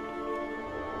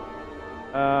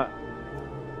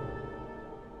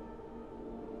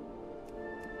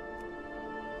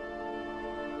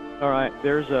 All right.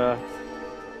 There's a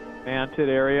manted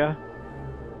area.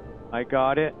 I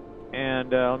got it.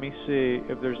 And let me see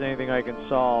if there's anything I can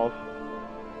solve.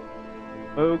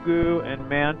 Mogu and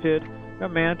manted.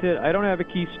 Got manted. I don't have a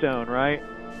keystone, right?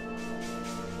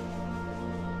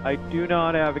 I do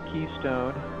not have a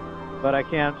keystone, but I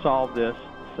can solve this,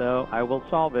 so I will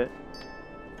solve it.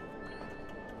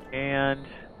 And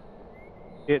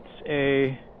it's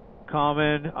a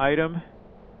common item.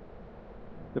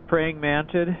 The praying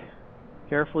manted.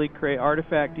 Carefully create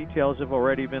artifact details have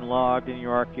already been logged in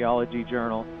your archaeology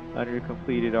journal under the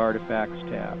completed artifacts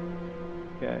tab.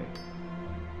 Okay.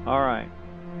 All right.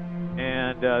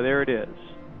 And there it is.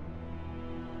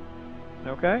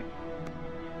 Okay.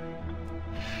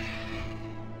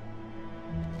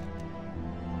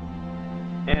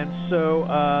 And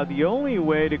so the only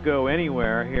way to go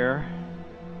anywhere here,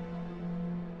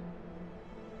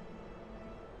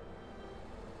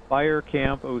 Fire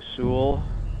Camp Osul.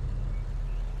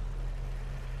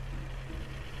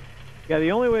 Yeah,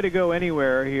 the only way to go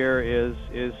anywhere here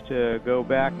is to go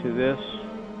back to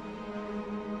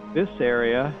this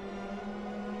area.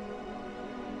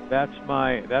 That's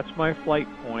my flight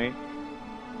point.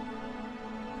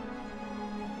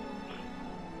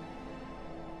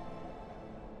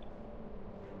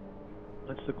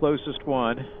 It's the closest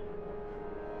one.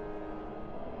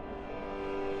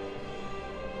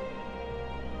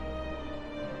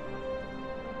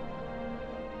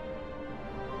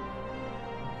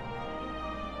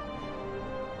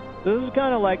 This is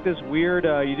kind of like this weird,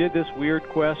 you did this weird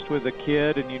quest with a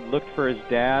kid and you looked for his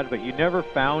dad, but you never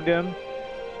found him.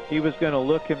 He was going to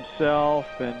look himself,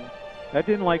 and that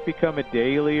didn't like become a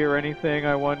daily or anything,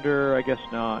 I wonder. I guess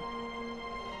not.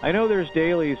 I know there's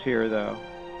dailies here, though.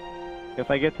 If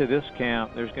I get to this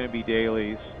camp, there's going to be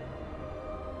dailies.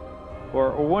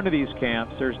 Or one of these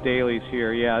camps, there's dailies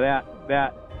here. Yeah,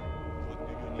 that,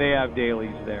 they have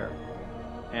dailies there.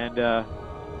 And,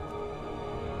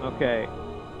 okay.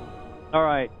 All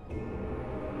right.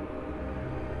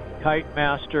 Kite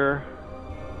Master.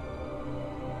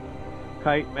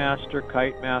 Kite Master,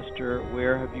 Kite Master,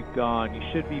 where have you gone? You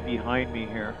should be behind me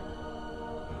here.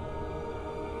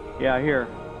 Yeah, here.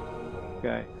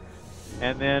 Okay.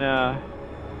 And then, I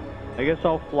guess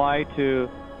I'll fly to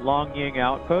Longying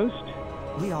Outpost.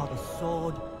 We are the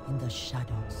sword in the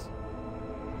shadows.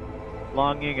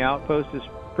 Longying Outpost is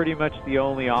pretty much the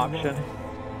only option.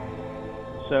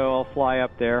 So I'll fly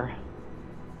up there.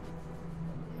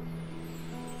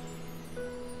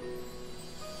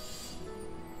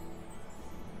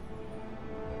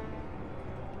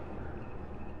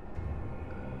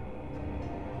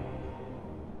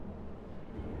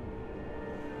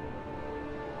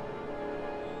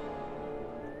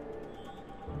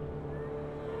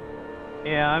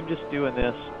 Yeah, I'm just doing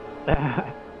this.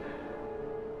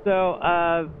 So,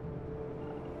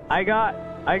 I got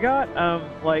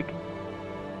like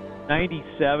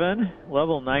 97,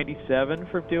 level 97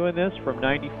 from doing this, from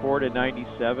 94 to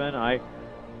 97. I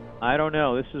don't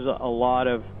know. This is a lot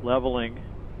of leveling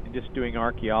and just doing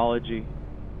archaeology.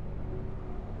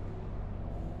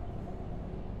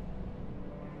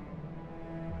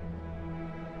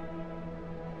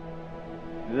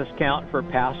 Does this count for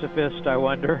pacifist, I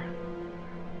wonder?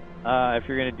 If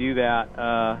you're going to do that,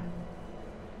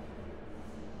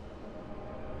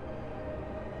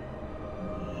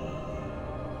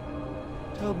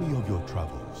 Tell me of your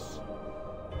travels.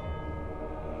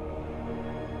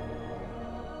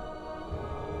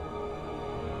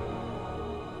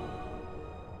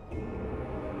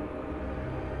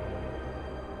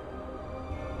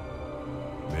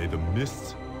 May the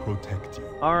mists protect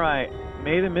you. all right.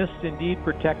 May the mist indeed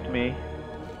protect me.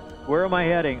 Where am I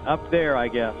heading? Up there, I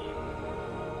guess.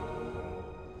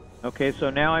 Okay,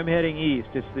 so now I'm heading east.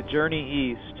 It's the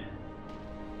journey east.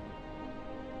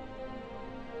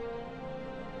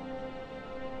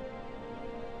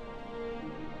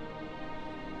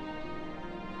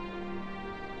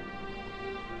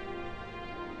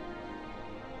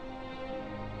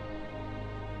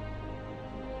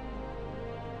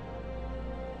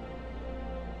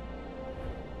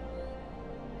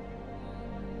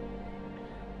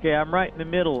 Okay, I'm right in the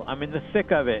middle. I'm in the thick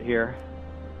of it here.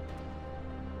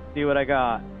 See what I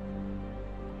got.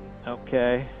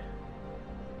 Okay.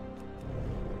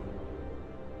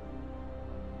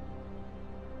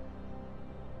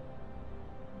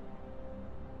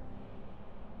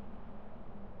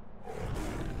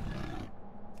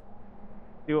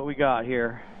 See what we got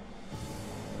here.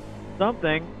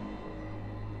 Something.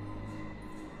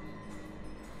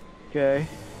 Okay.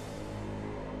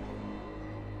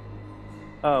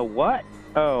 What?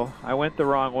 Oh, I went the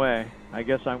wrong way. I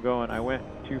guess I went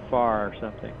too far or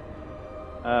something.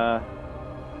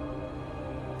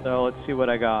 So let's see what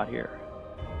I got here.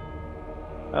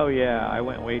 Oh yeah, I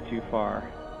went way too far.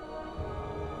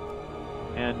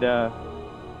 And,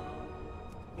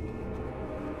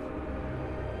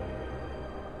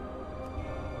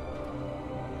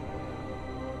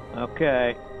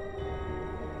 okay.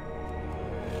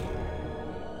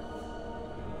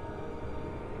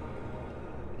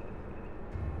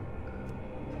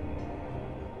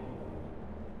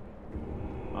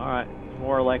 Alright,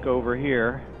 more like over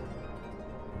here.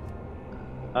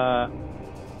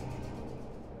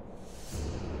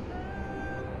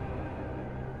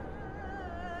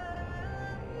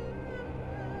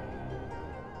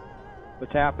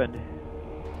 What's happened?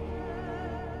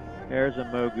 There's a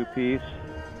Mogu piece.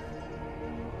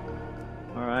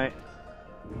 Alright.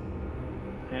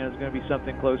 And there's going to be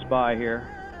something close by here.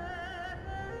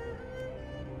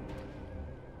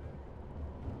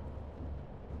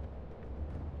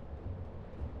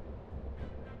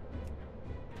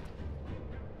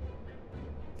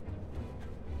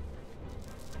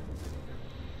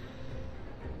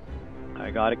 I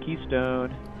got a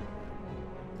keystone.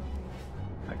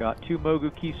 I got 2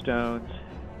 Mogu keystones.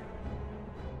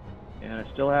 And I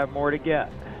still have more to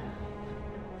get.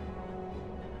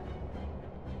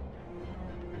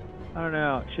 I don't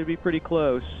know. It should be pretty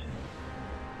close.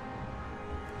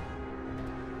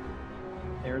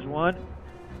 There's one.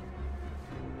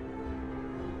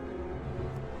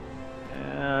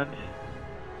 And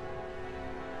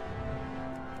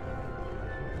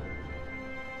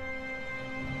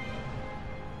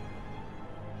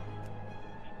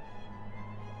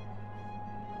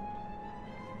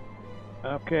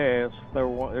okay,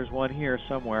 there's one here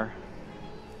somewhere.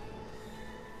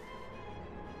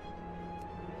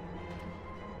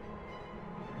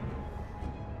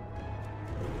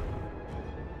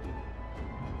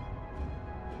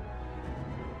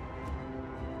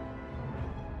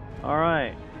 All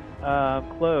right,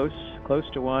 close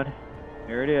to one.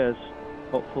 There it is,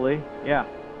 hopefully. Yeah,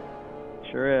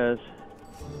 sure is.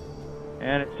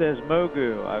 And it says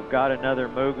Mogu. I've got another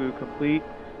Mogu complete.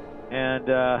 And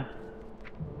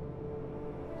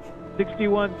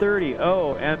 6130.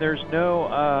 Oh, and there's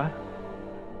no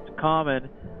it's common.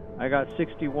 I got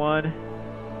 61.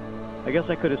 I guess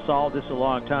I could have solved this a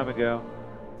long time ago.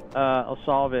 I'll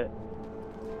solve it.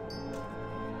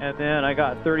 And then I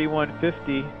got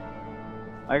 3150.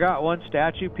 I got one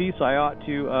statue piece. I ought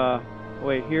to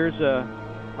wait, here's a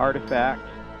artifact.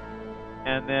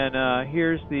 And then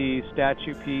here's the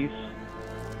statue piece.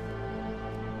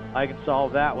 I can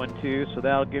solve that one too, so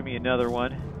that'll give me another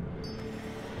one.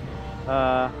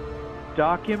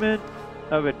 Document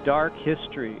of a dark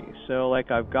history. So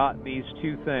like I've got these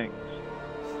two things.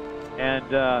 And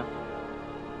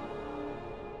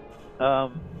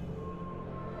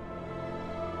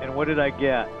what did I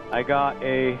get? I got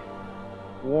a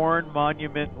worn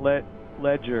monument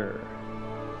ledger.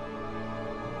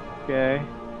 Okay.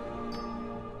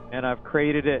 And I've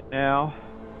created it now.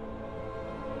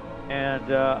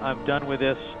 And I'm done with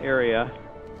this area.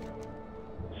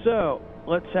 So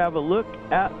let's have a look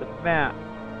at the map.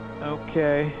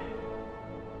 Okay.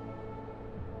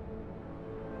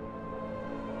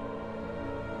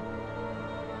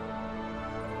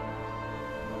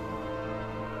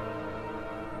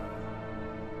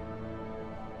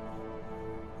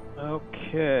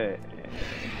 Okay.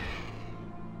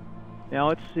 Now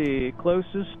let's see.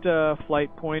 Closest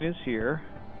flight point is here.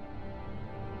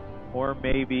 Or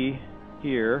maybe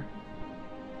here.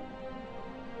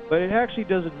 But it actually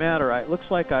doesn't matter. It looks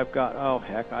like I've got, oh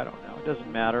heck, I don't know. It doesn't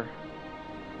matter.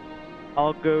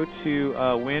 I'll go to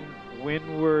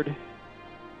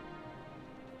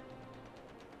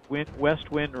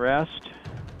West Wind Rest.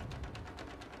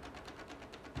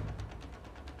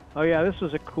 Oh yeah, this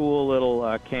was a cool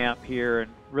little camp here,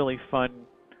 and really fun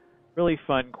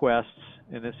quests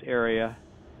in this area.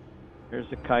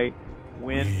 There's a kite.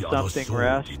 Wind something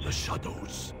rest. In the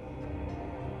shadows.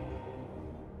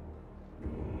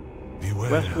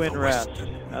 West Wind Rest.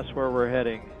 That's where we're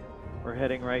heading. We're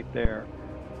heading right there.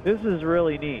 This is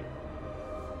really neat.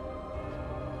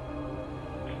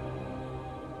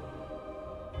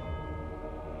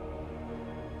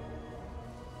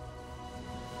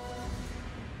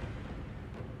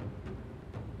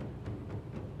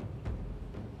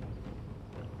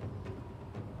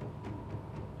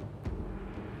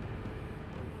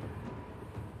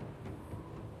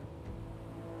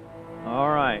 All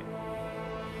right.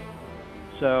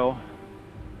 So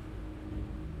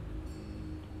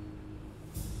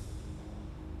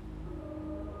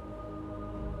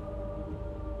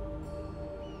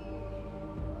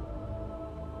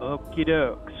okie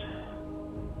dokes.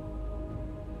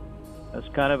 That's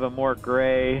kind of a more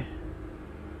gray,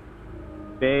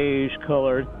 beige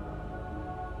colored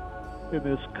in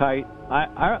this kite.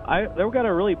 I've got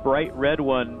a really bright red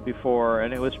one before,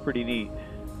 and it was pretty neat.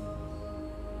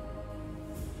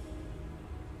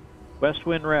 West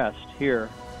Wind Rest, here.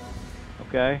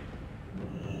 Okay.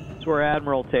 That's where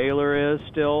Admiral Taylor is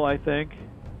still, I think.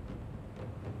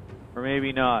 Or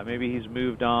maybe not. Maybe he's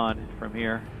moved on from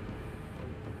here.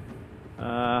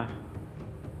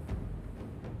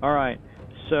 Alright.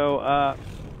 So,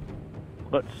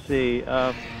 let's see.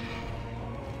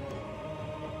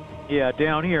 Yeah,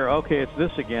 down here. Okay, it's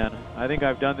this again. I think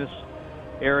I've done this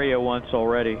area once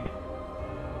already.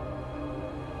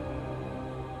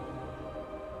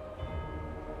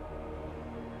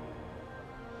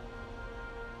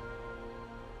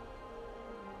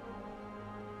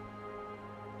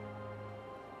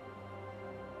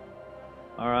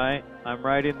 Alright, I'm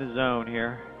right in the zone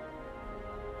here.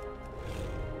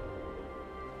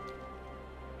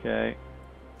 Okay.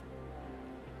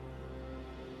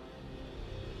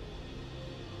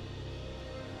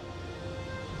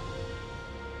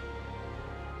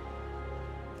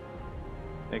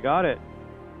 They got it.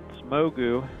 It's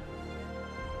Mogu.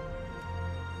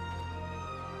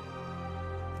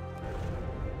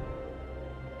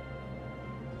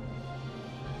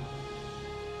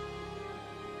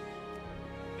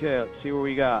 Okay, let's see what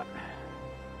we got.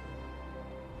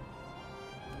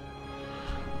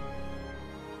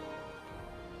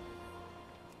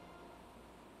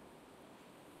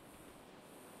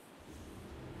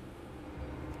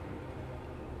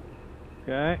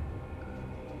 Okay.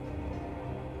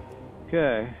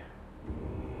 Okay.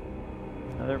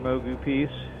 Another Mogu piece.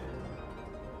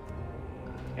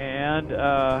 And,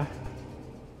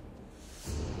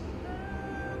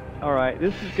 alright,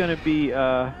 this is going to be,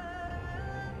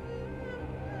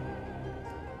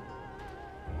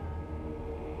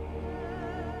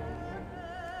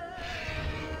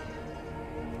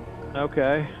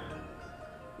 okay.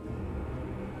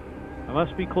 I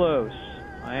must be close.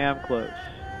 I am close.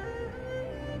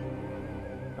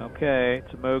 Okay,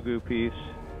 it's a Mogu piece.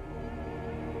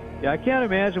 Yeah, I can't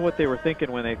imagine what they were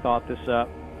thinking when they thought this up.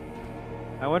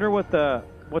 I wonder what the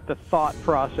thought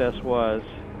process was.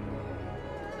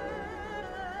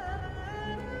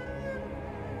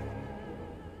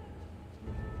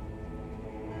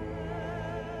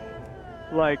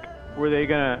 Like, were they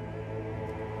gonna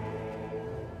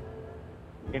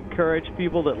encourage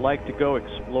people that like to go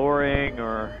exploring,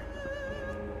 or?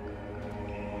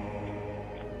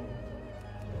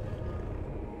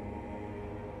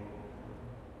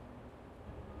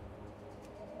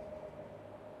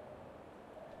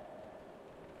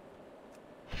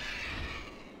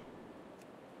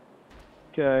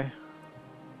 Okay.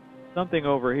 Something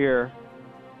over here.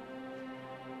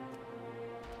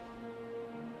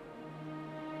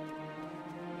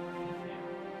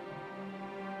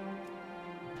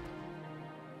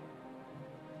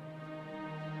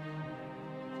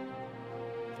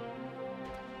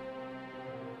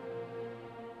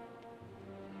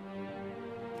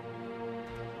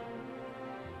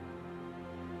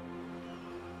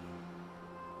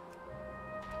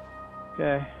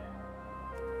 Okay.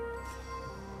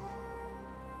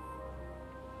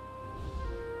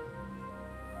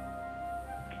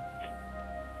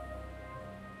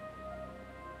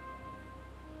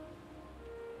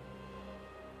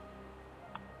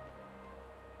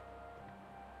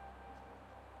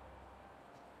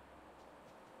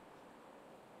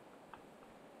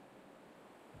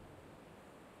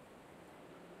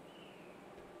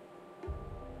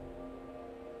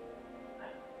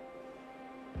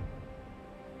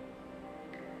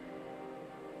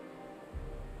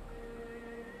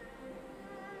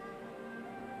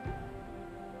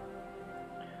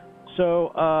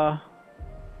 So,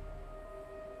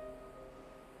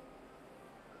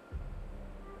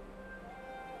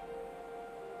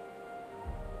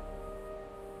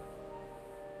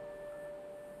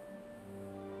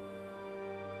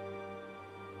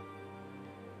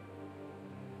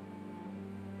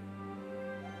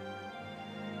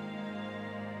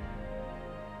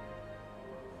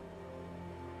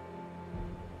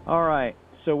 all right.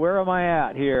 So where am I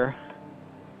at here?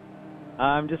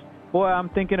 I'm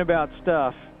thinking about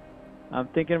stuff.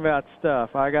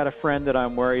 I got a friend that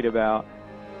I'm worried about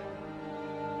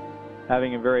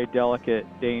having a very delicate,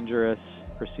 dangerous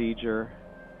procedure.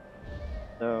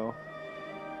 So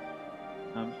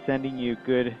I'm sending you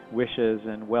good wishes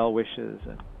and well wishes.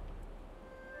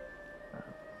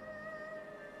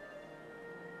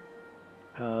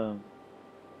 And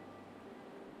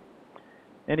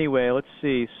anyway, let's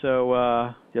see.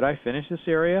 So did I finish this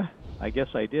area? I guess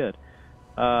I did.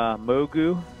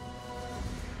 Mogu.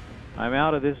 I'm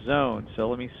out of this zone, so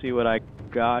let me see what I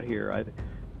got here.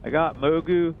 I got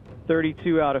Mogu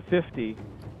 32 out of 50.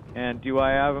 And do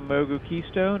I have a Mogu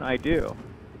keystone? I do.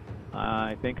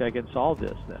 I think I can solve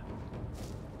this then.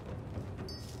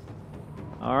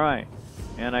 Alright.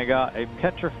 And I got a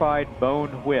petrified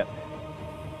bone whip.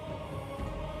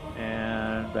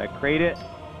 And I crate it.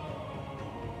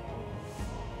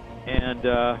 And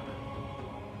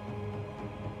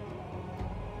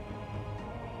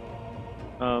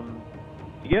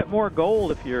you get more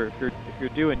gold if you're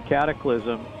doing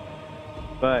Cataclysm,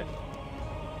 but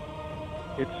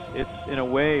it's in a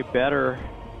way better.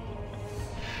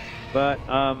 But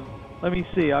let me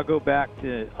see. I'll go back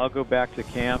to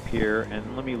camp here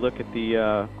and let me look at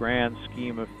the grand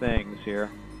scheme of things here.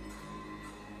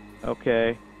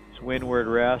 Okay, it's Windward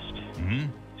Rest. Hmm?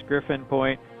 It's Griffin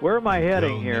Point. Where am I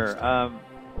heading here?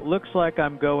 Looks like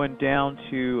I'm going down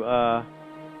to.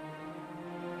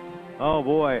 Oh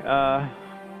boy.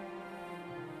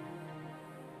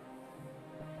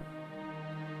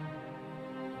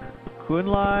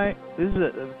 Kunlai. This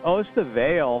is it's the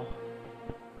Vale.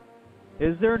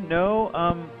 Is there no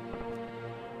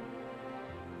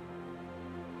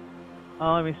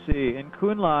let me see. In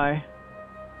Kunlai,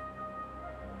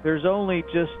 there's only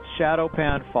just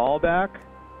Shadowpan fallback,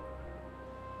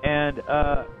 and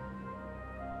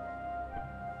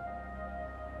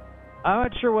I'm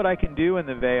not sure what I can do in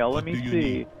the Vale. Let What me do you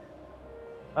see. need?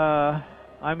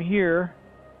 I'm here.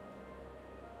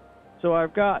 So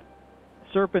I've got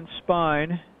Serpent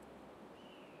Spine,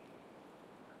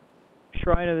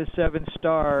 Shrine of the Seven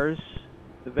Stars,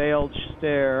 the Veiled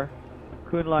Stair,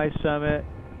 Kunlai Summit,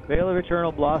 Veil of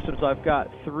Eternal Blossoms. I've got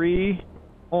 3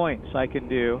 points I can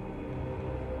do.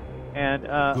 And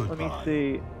let me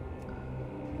see.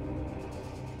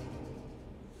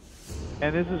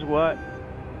 And this is what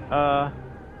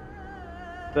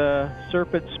the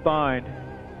Serpent Spine.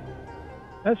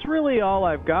 That's really all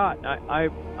I've got.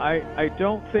 I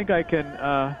don't think I can.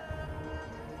 I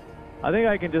think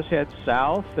I can just head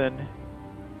south and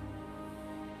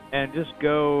just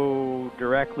go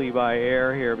directly by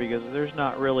air here, because there's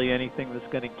not really anything that's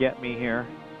going to get me here.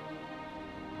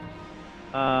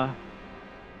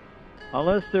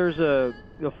 Unless there's a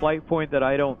flight point that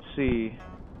I don't see.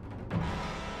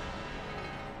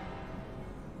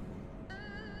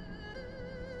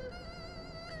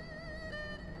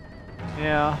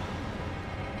 Yeah.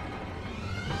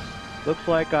 Looks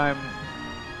like I'm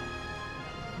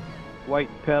White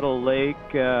Petal Lake.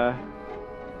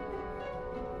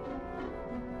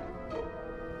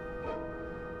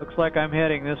 Looks like I'm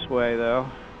heading this way, though.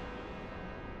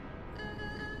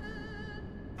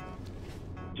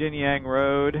 Jinyang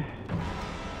Road.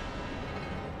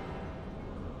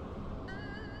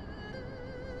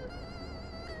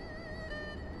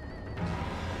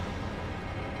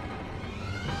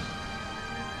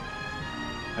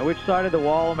 Now, which side of the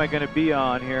wall am I going to be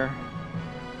on here?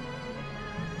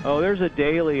 Oh, there's a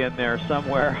daily in there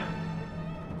somewhere.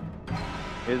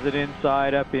 Is it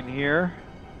inside up in here?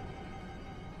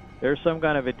 There's some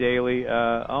kind of a daily.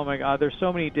 Oh my god, there's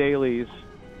so many dailies.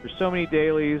 There's so many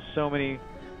dailies, so many.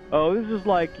 Oh, this is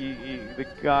like the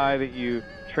guy that you,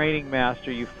 training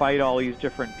master, you fight all these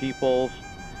different peoples.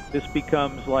 This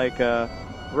becomes like a,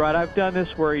 right, I've done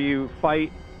this where you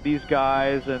fight these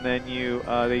guys and then you,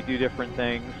 they do different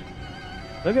things.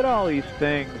 Look at all these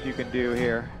things you can do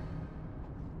here.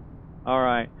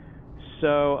 Alright,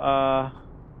 so,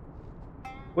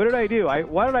 what did I do?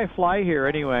 Why did I fly here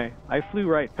anyway? I flew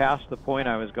right past the point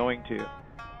I was going to.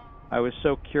 I was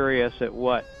so curious at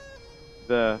what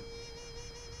the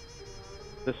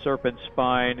Serpent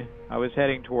Spine. I was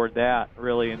heading toward that,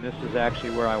 really, and this is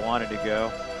actually where I wanted to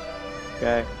go.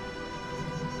 Okay.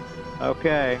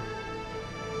 Okay.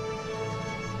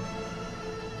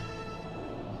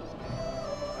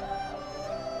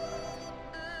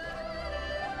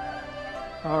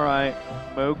 Alright,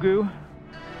 Mogu.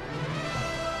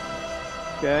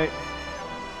 Okay.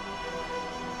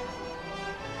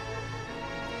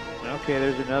 Okay,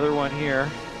 there's another one here.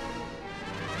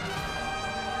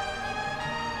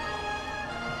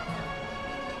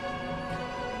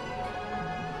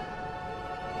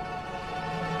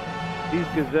 These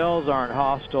gazelles aren't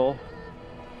hostile.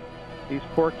 These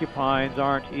porcupines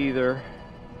aren't either.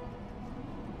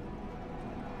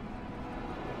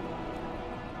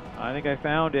 I think I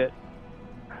found it.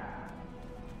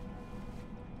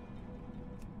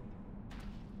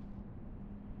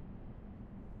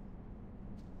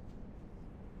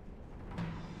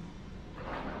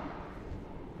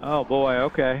 Oh boy,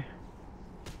 okay.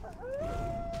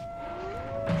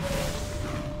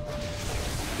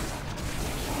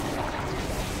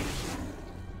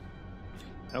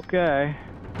 Okay.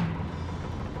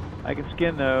 I can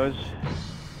skin those.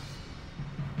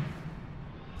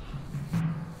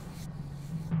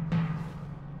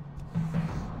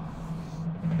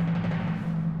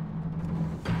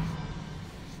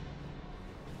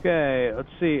 Okay, let's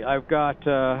see. I've got,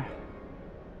 I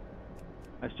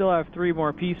still have 3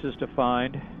 more pieces to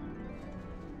find.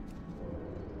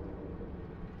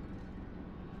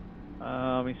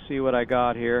 Let me see what I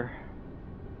got here.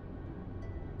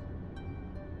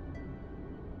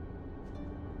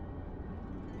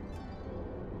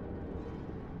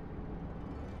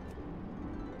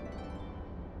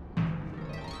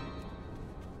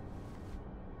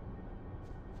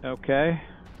 Okay.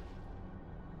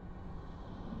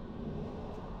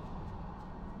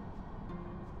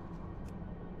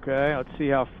 Okay, let's see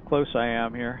how close I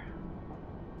am here.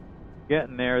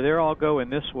 Getting there. They're all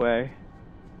going this way.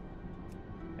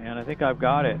 And I think I've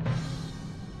got it.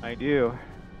 I do.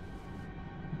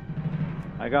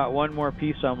 I got 1 more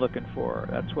piece I'm looking for.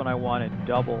 That's when I wanted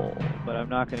double, but I'm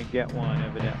not going to get one,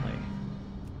 evidently.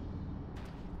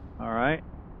 Alright.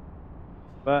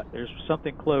 But there's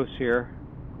something close here.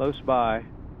 Close by.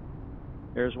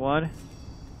 There's one.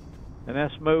 And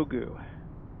that's Mogu.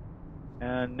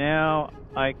 And now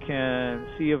I can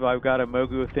see if I've got a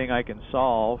Mogu thing I can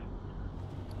solve.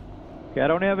 Okay, I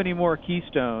don't have any more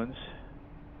keystones.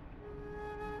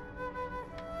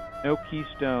 no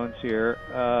keystones here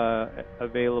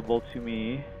available to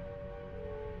me.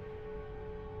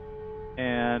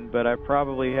 But I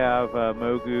probably have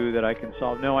Mogu that I can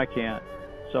solve. No, I can't.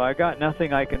 So I got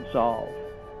nothing I can solve.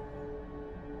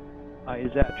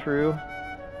 Is that true?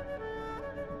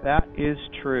 That is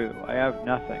true. I have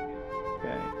nothing.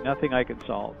 Okay, nothing I can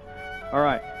solve. All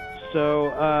right.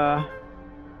 So,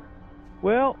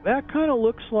 well, that kind of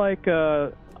looks like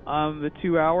the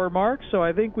 2-hour mark. So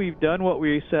I think we've done what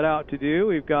we set out to do.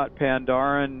 We've got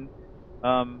Pandaran.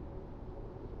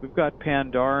 We've got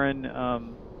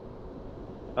Pandaran.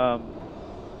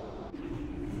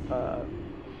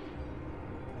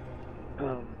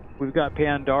 We've got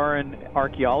Pandaran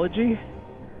archaeology.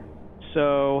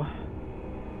 So,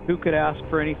 who could ask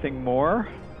for anything more?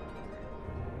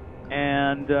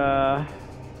 And I'm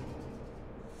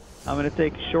going to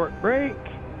take a short break.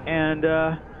 And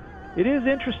it is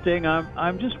interesting.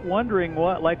 I'm just wondering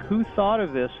who thought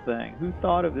of this thing? Who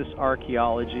thought of this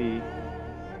archaeology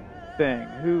thing?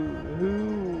 Who,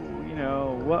 you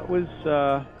know, what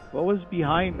was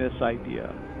behind this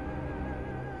idea?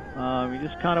 You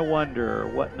just kind of wonder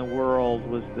what in the world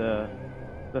was the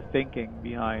thinking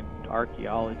behind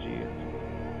archaeology.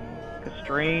 It's a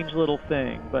strange little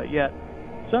thing, but yet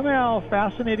somehow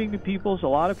fascinating to people. So a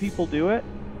lot of people do it,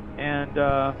 and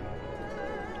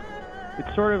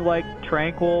it's sort of like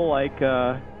tranquil,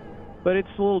 but it's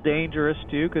a little dangerous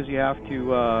too, because you have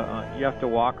to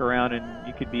walk around and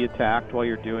you could be attacked while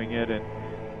you're doing it, and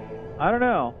I don't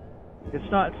know. It's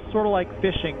sort of like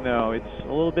fishing though. It's a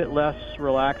little bit less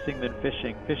relaxing than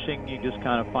fishing. Fishing, you just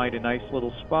kind of find a nice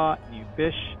little spot and you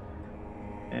fish,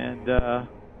 and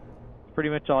pretty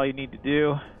much all you need to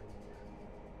do.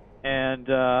 And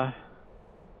all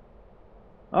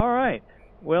right,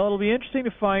 well, it'll be interesting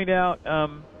to find out.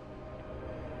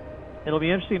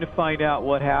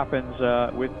 What happens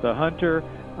with the hunter.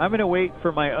 I'm going to wait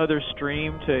for my other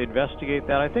stream to investigate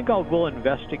that. I think we'll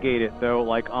investigate it though,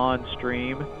 like on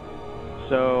stream.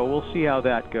 So we'll see how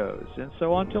that goes. And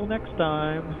so until next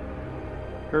time,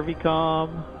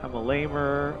 curvycom, I'm a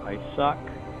lamer, I suck,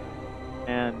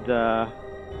 and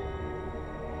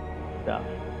stuff.